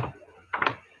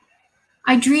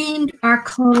 I dreamed our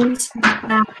clothes were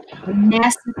back a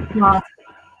massive closet,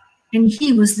 and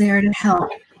he was there to help.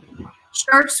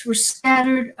 Shirts were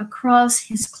scattered across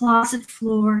his closet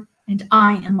floor, and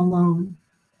I am alone.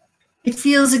 It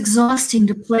feels exhausting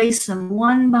to place them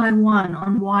one by one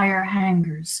on wire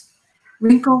hangers.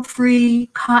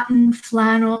 Wrinkle-free, cotton,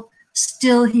 flannel,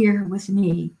 still here with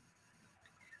me.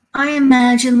 I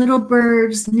imagine little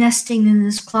birds nesting in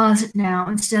this closet now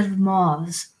instead of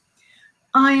moths.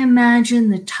 I imagine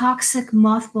the toxic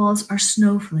mothballs are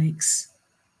snowflakes.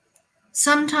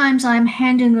 Sometimes I'm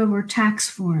handing over tax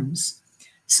forms.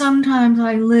 Sometimes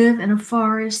I live in a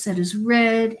forest that is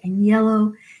red and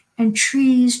yellow and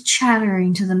trees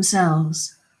chattering to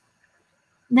themselves.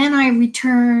 Then I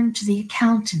return to the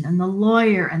accountant and the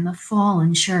lawyer and the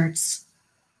fallen shirts.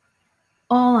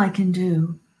 All I can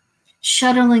do,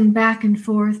 shuttling back and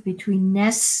forth between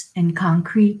nests and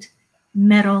concrete,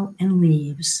 metal and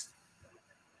leaves.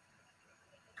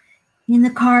 In the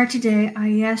car today,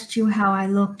 I asked you how I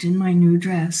looked in my new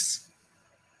dress.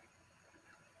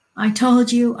 I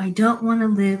told you I don't want to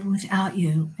live without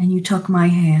you, and you took my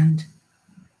hand.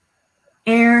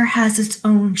 Air has its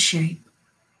own shape.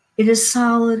 It is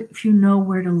solid if you know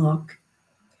where to look.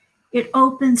 It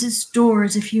opens its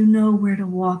doors if you know where to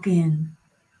walk in.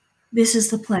 This is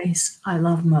the place I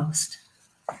love most.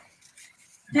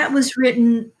 That was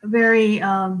written very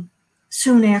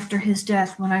soon after his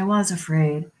death when I was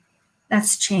afraid.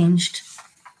 That's changed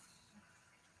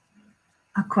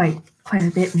quite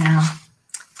a bit now.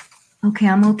 Okay,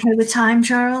 I'm okay with time,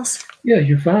 Charles? Yeah,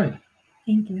 you're fine.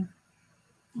 Thank you.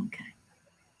 Okay.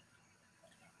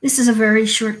 This is a very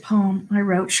short poem I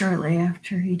wrote shortly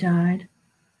after he died.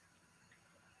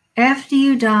 After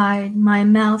you died, my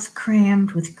mouth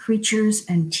crammed with creatures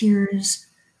and tears,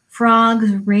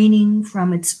 frogs raining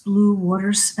from its blue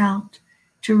water spout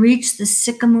to reach the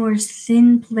sycamore's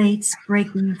thin plates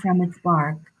breaking from its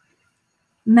bark.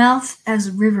 Mouth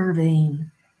as river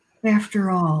vein,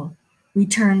 after all,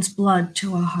 returns blood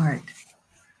to a heart.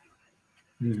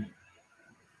 Mm.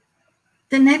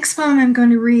 The next poem I'm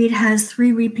going to read has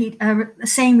the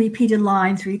same repeated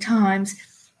line 3 times.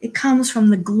 It comes from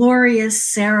the glorious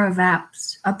Sarah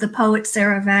Vapp's, of the poet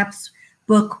Sarah Vapp's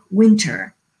book,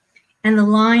 Winter. And the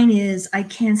line is, I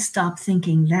can't stop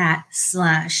thinking that,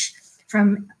 /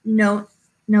 from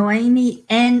Noemi,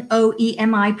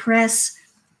 Noemi Press.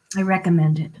 I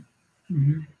recommend it.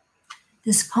 Mm-hmm.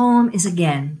 This poem is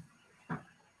again.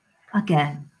 I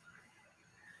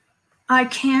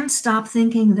can't stop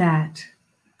thinking that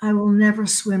I will never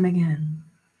swim again.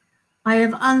 I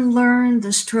have unlearned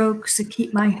the strokes that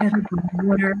keep my head above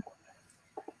water.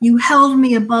 You held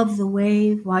me above the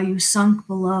wave while you sunk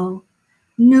below,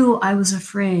 knew I was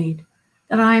afraid,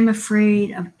 that I am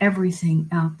afraid of everything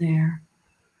out there.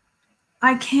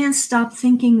 I can't stop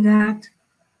thinking that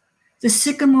the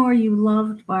sycamore you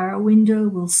loved by our window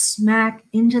will smack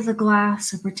into the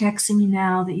glass that protects me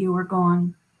now that you are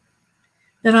gone,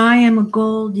 that I am a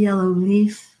gold yellow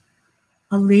leaf,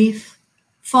 a leaf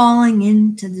falling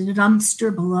into the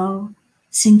dumpster below,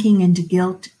 sinking into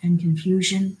guilt and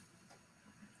confusion.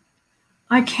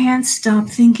 I can't stop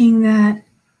thinking that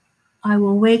I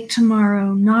will wake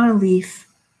tomorrow not a leaf,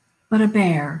 but a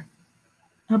bear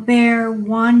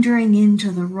wandering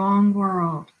into the wrong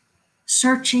world,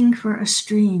 searching for a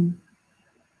stream.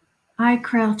 I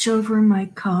crouch over my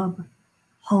cub,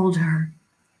 hold her.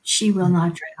 She will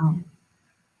not drown.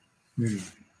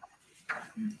 Mm.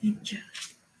 Thank you.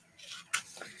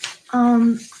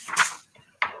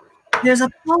 There's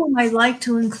a poem I'd like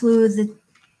to include that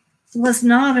was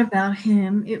not about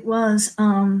him. It was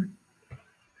in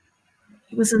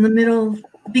the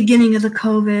beginning of the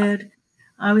COVID.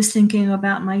 I was thinking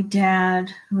about my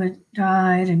dad who had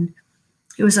died, and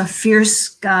he was a fierce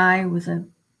guy with a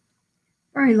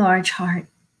very large heart.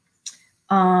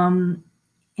 And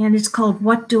it's called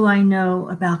What Do I Know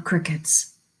About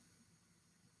Crickets?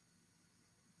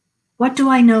 What do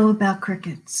I know about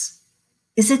crickets?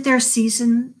 Is it their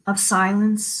season of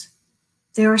silence?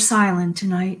 They are silent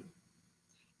tonight.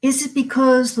 Is it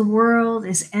because the world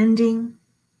is ending?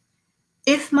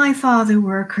 If my father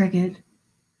were a cricket,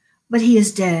 but he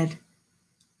is dead,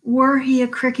 were he a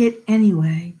cricket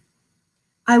anyway,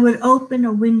 I would open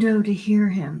a window to hear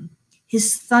him,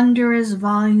 his thunderous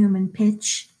volume and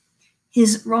pitch,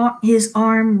 his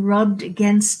arm rubbed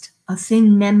against a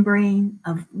thin membrane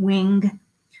of wing,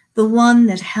 the one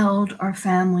that held our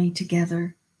family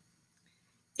together.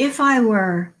 If I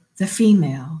were the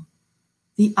female,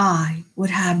 the I would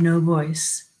have no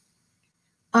voice.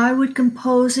 I would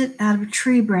compose it out of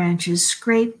tree branches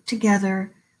scraped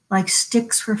together like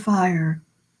sticks for fire,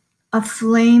 a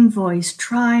flame voice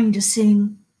trying to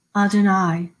sing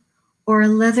Adonai, or a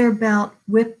leather belt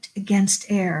whipped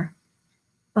against air.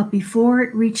 But before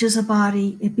it reaches a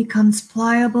body, it becomes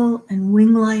pliable and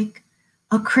wing-like,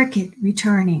 a cricket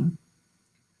returning.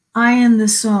 I am the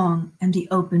song and the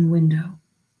open window.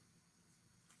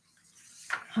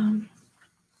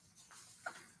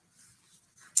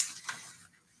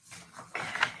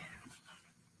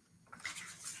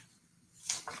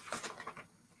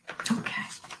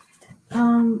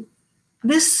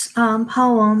 This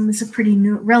poem is a pretty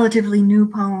new, relatively new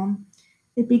poem.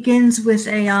 It begins with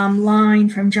a line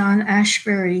from John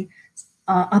Ashbery,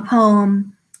 a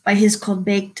poem by his called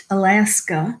Baked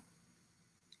Alaska.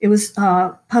 It was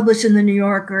published in the New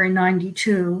Yorker in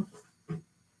 '92.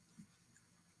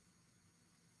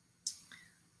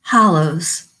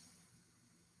 Hollows.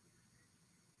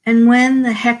 And when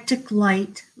the hectic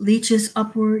light leaches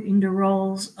upward into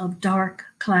rolls of dark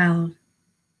cloud,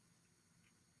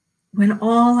 when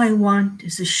all I want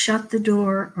is to shut the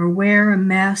door or wear a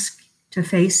mask to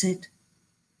face it,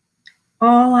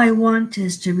 all I want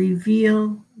is to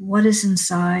reveal what is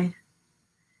inside.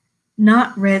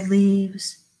 Not red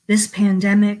leaves, this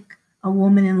pandemic, a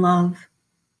woman in love,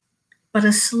 but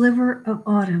a sliver of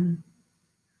autumn,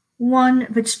 one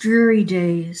of its dreary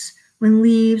days when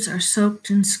leaves are soaked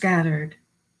and scattered,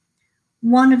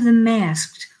 one of the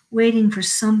masked waiting for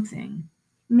something,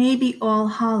 maybe All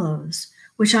Hallows,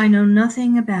 which I know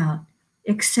nothing about,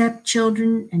 except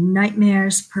children and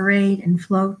nightmares parade and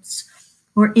floats,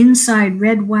 or inside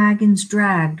red wagons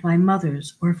dragged by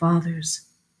mothers or fathers.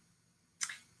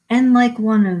 And like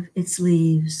one of its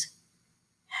leaves,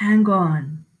 hang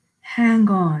on,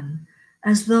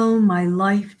 as though my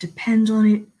life depends on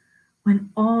it,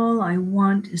 when all I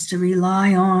want is to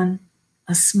rely on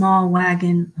a small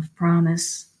wagon of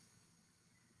promise.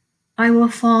 I will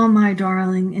fall, my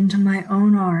darling, into my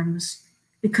own arms,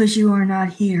 because you are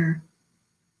not here.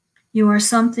 You are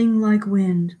something like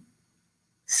wind,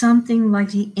 something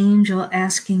like the angel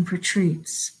asking for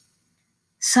treats,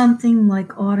 something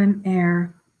like autumn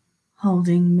air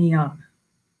holding me up.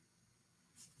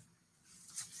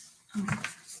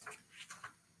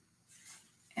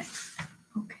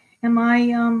 Okay, am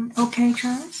I okay,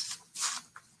 Charles?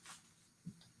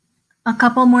 A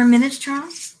couple more minutes,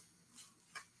 Charles?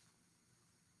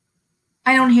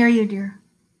 I don't hear you, dear.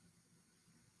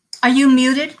 Are you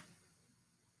muted?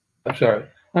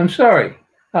 I'm sorry.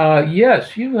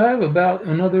 Yes, you have about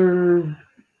another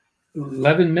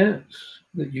 11 minutes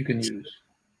that you can use.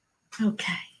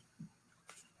 Okay.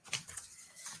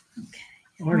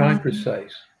 Aren't I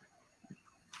precise?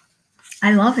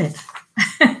 I love it.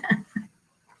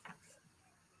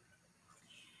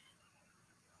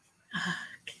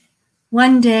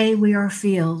 One day we are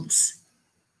fields.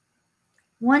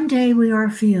 One day we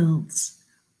are fields.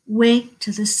 Wake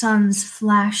to the sun's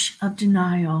flash of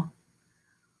denial.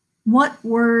 What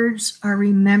words are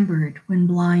remembered when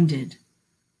blinded?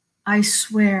 I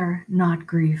swear not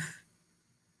grief.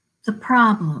 The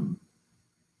problem,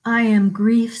 I am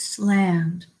grief's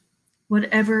land,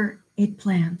 whatever it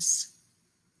plants.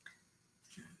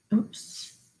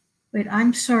 Oops. Wait,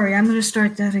 I'm sorry. I'm going to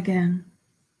start that again.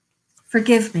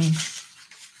 Forgive me.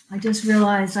 I just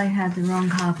realized I had the wrong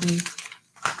copy.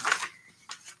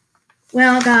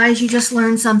 Well, guys, you just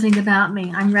learned something about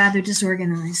me. I'm rather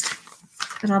disorganized,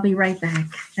 but I'll be right back.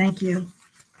 Thank you.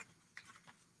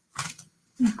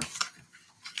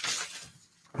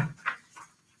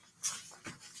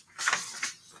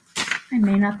 I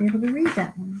may not be able to read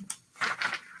that one.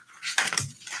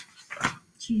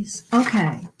 Jeez.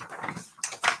 Okay.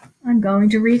 I'm going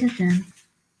to read it then.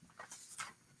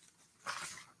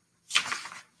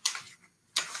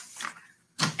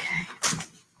 Okay.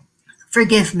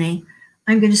 Forgive me.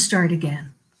 I'm going to start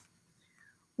again.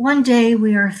 One day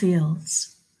we are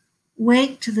fields.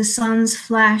 Wake to the sun's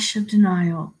flash of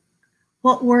denial.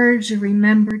 What words are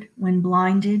remembered when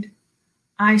blinded?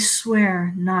 I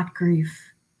swear not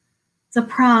grief. The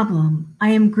problem, I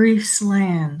am grief's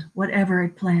land, whatever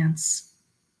it plants.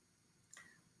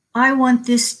 I want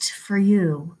this for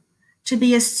you, to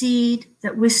be a seed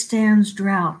that withstands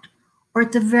drought, or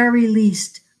at the very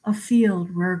least, a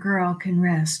field where a girl can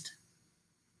rest.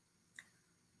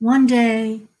 One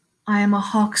day, I am a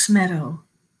hawk's meadow.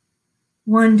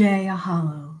 One day, a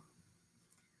hollow.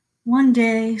 One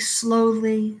day,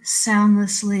 slowly,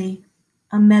 soundlessly,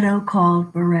 a meadow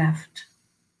called bereft.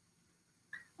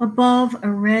 Above, a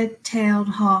red-tailed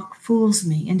hawk fools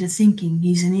me into thinking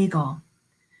he's an eagle,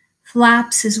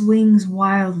 flaps his wings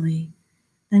wildly,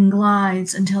 then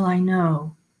glides until I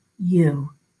know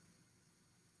you.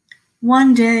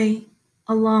 One day,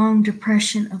 a long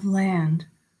depression of land,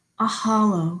 a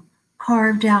hollow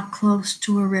carved out close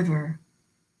to a river.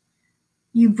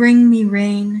 You bring me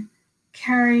rain,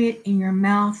 carry it in your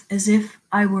mouth as if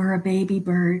I were a baby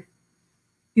bird.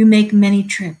 You make many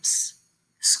trips,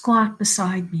 squat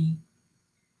beside me.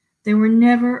 There were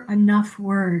never enough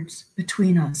words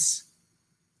between us.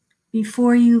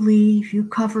 Before you leave, you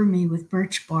cover me with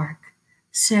birch bark.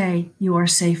 Say you are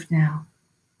safe now.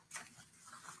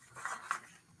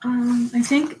 I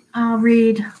think I'll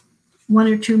read one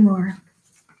or two more,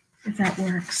 if that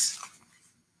works.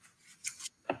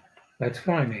 That's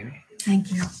fine, Amy.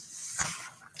 Thank you.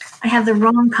 I have the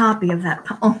wrong copy of that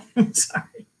poem.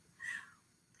 Sorry.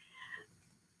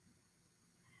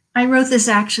 I wrote this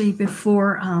actually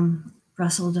before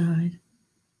Russell died.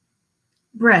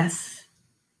 Breath.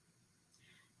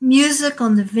 Music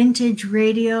on the vintage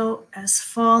radio as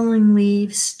falling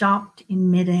leaves stopped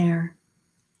in midair.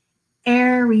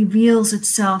 Air reveals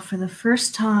itself for the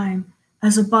first time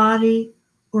as a body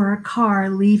or a car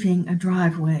leaving a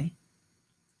driveway.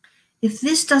 If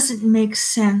this doesn't make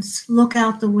sense, look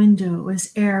out the window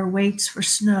as air waits for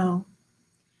snow.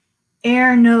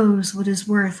 Air knows what is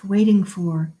worth waiting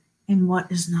for and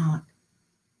what is not.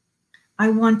 I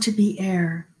want to be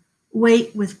air,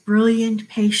 wait with brilliant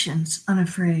patience,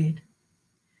 unafraid.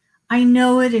 I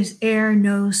know it as air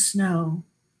knows snow,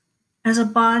 as a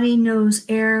body knows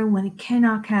air when it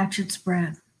cannot catch its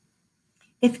breath.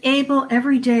 If able,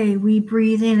 every day we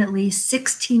breathe in at least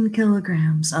 16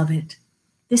 kilograms of it.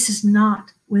 This is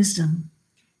not wisdom.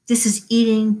 This is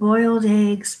eating boiled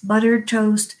eggs, buttered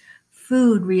toast,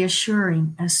 food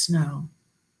reassuring as snow.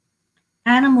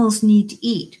 Animals need to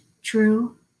eat,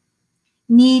 true?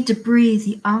 Need to breathe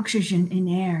the oxygen in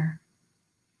air.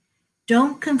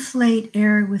 Don't conflate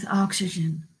air with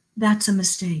oxygen. That's a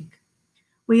mistake.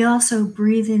 We also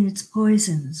breathe in its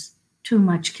poisons. Too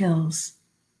much kills.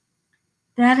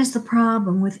 That is the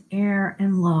problem with air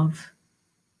and love.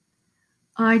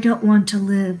 I don't want to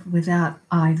live without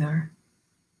either.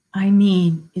 I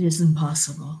mean, it is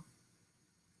impossible.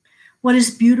 What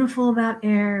is beautiful about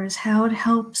air is how it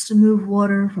helps to move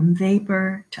water from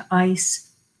vapor to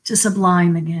ice to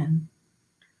sublime again.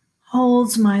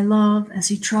 Holds my love as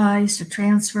he tries to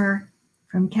transfer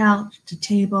from couch to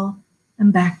table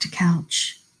and back to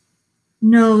couch.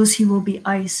 Knows he will be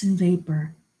ice and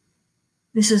vapor.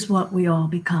 This is what we all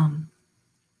become.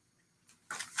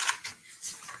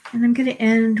 And I'm going to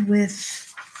end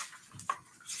with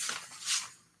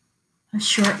a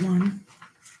short one.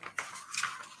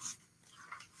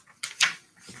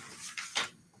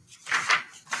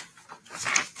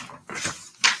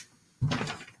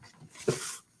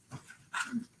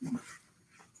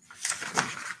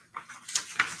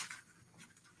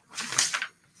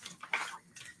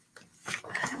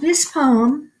 This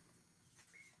poem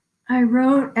I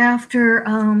wrote after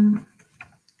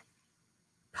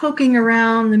poking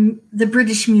around the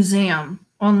British Museum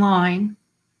online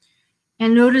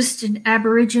and noticed an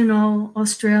Aboriginal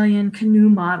Australian canoe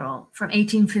model from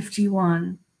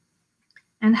 1851,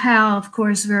 and how, of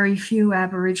course, very few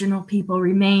Aboriginal people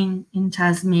remain in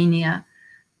Tasmania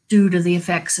due to the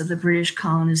effects of the British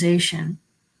colonization.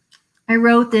 I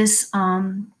wrote this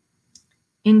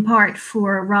in part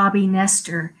for Robbie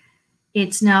Nestor.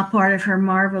 It's now part of her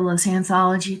marvelous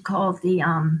anthology called the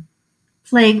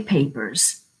Plague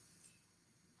Papers.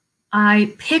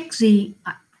 I picked a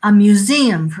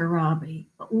museum for Robbie,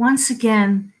 but once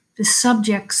again, the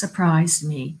subject surprised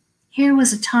me. Here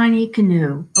was a tiny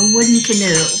canoe, a wooden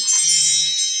canoe.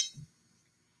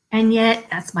 And yet,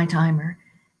 that's my timer,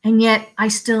 and yet I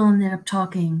still ended up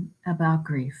talking about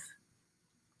grief.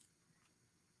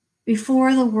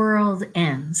 Before the world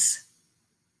ends,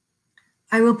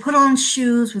 I will put on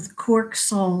shoes with cork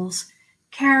soles,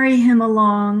 carry him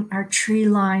along our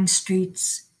tree-lined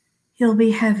streets. He'll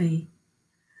be heavy.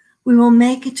 We will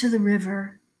make it to the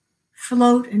river,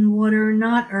 float in water,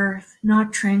 not earth,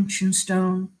 not trench and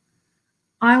stone.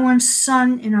 I want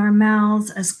sun in our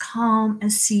mouths as calm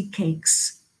as seed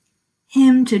cakes.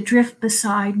 Him to drift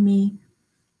beside me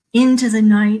into the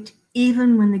night,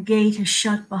 even when the gate is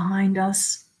shut behind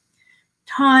us.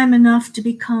 Time enough to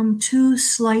become two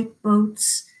slight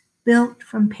boats built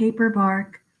from paper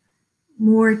bark,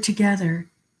 moored together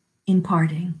in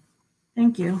parting.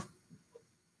 Thank you.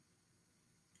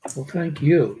 Well, thank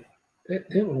you.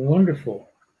 They were wonderful.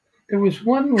 There was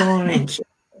one line,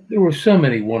 there were so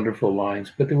many wonderful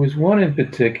lines, but there was one in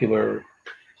particular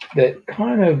that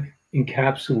kind of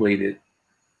encapsulated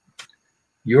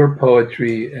your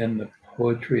poetry and the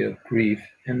poetry of grief.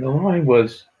 And the line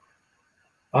was,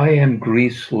 I am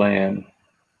grief's land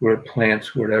where it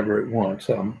plants whatever it wants.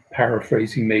 I'm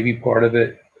paraphrasing maybe part of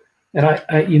it. And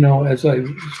as I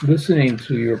was listening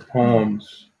to your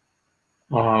poems,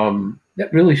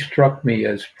 that really struck me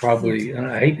as probably, and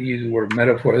I hate to use the word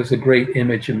metaphor, it's a great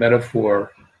image and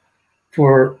metaphor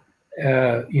for,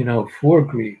 for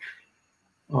grief,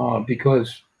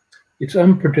 because it's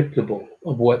unpredictable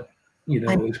of what,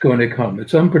 is going to come.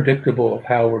 It's unpredictable of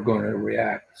how we're going to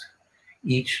react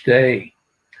each day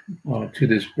to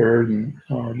this burden,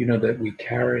 that we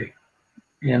carry.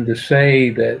 And to say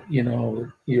that,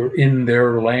 you're in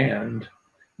their land,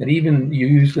 and even you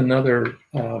used another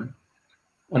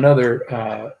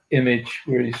image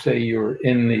where you say you're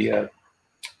in the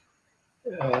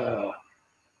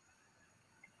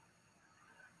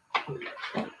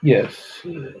yes,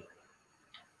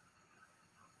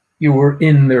 you were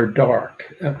in their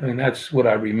dark. I mean, that's what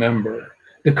I remember.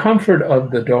 The comfort of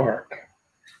the dark.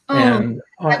 Oh, and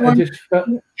I just felt,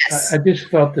 yes. I just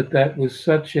felt that was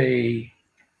such a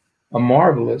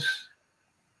marvelous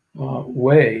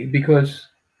way, because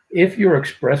if you're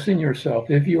expressing yourself,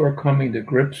 if you are coming to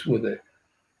grips with it,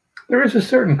 there is a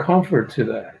certain comfort to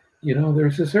that.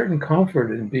 There's a certain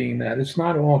comfort in being that. It's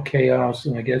not all chaos,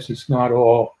 and I guess it's not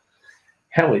all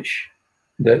hellish,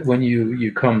 that when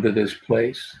you come to this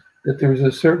place, that there's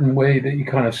a certain way that you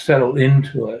kind of settle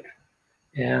into it.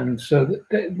 And so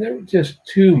there were just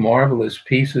two marvelous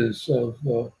pieces of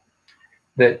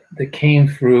that came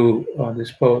through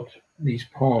these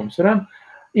poems. And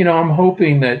I'm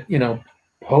hoping that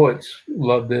poets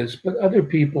love this, but other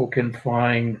people can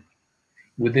find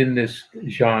within this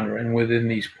genre and within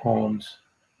these poems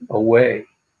a way,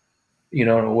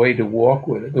 a way to walk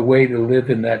with it, the way to live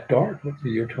in that dark that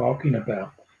you're talking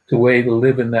about, the way to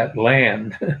live in that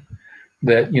land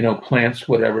that plants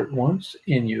whatever it wants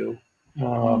in you.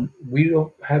 We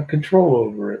don't have control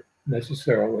over it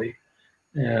necessarily,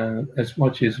 and as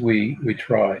much as we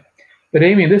try. But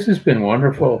Amy, this has been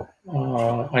wonderful.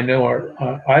 I know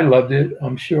I loved it.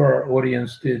 I'm sure our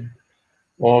audience did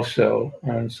also,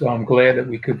 and so I'm glad that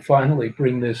we could finally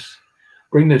bring this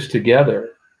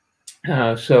together.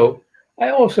 So I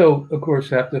also, of course,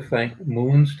 have to thank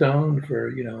Moonstone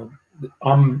for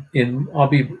I'll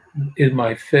be in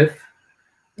my fifth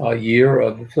year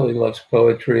of Philly Loves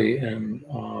Poetry, and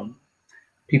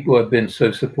people have been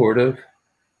so supportive.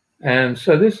 And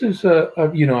so this is a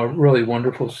really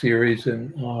wonderful series,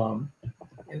 and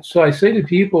so I say to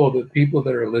people, the people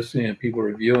that are listening and people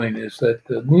reviewing, is that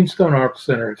the Moonstone Art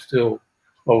Center is still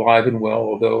alive and well,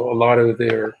 although a lot of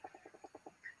their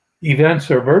events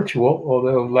are virtual.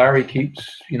 Although Larry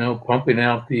keeps pumping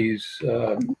out these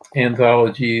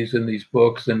anthologies and these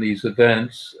books and these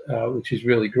events, which is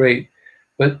really great.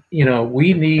 But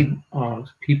we need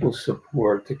people's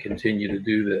support to continue to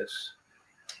do this.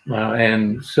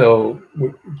 And so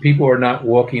people are not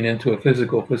walking into a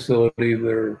physical facility,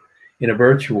 they're in a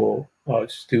virtual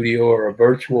studio or a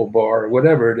virtual bar or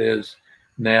whatever it is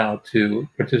now to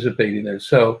participate in there.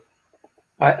 So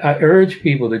I urge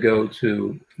people to go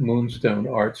to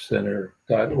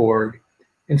moonstoneartcenter.org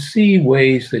and see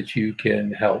ways that you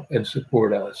can help and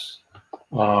support us,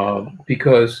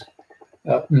 because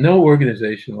no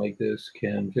organization like this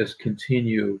can just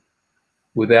continue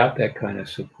without that kind of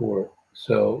support.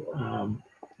 So,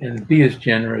 and be as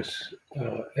generous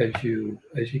as you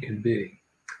can be.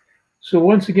 So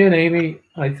once again, Amy,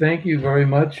 I thank you very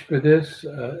much for this.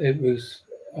 It was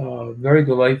very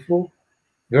delightful,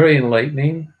 very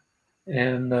enlightening,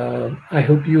 and I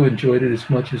hope you enjoyed it as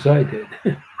much as I did.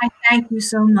 I thank you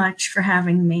so much for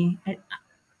having me.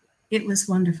 It was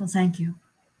wonderful. Thank you.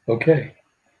 Okay.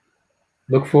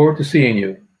 Look forward to seeing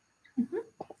you.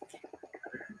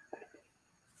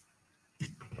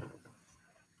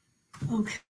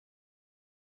 Okay.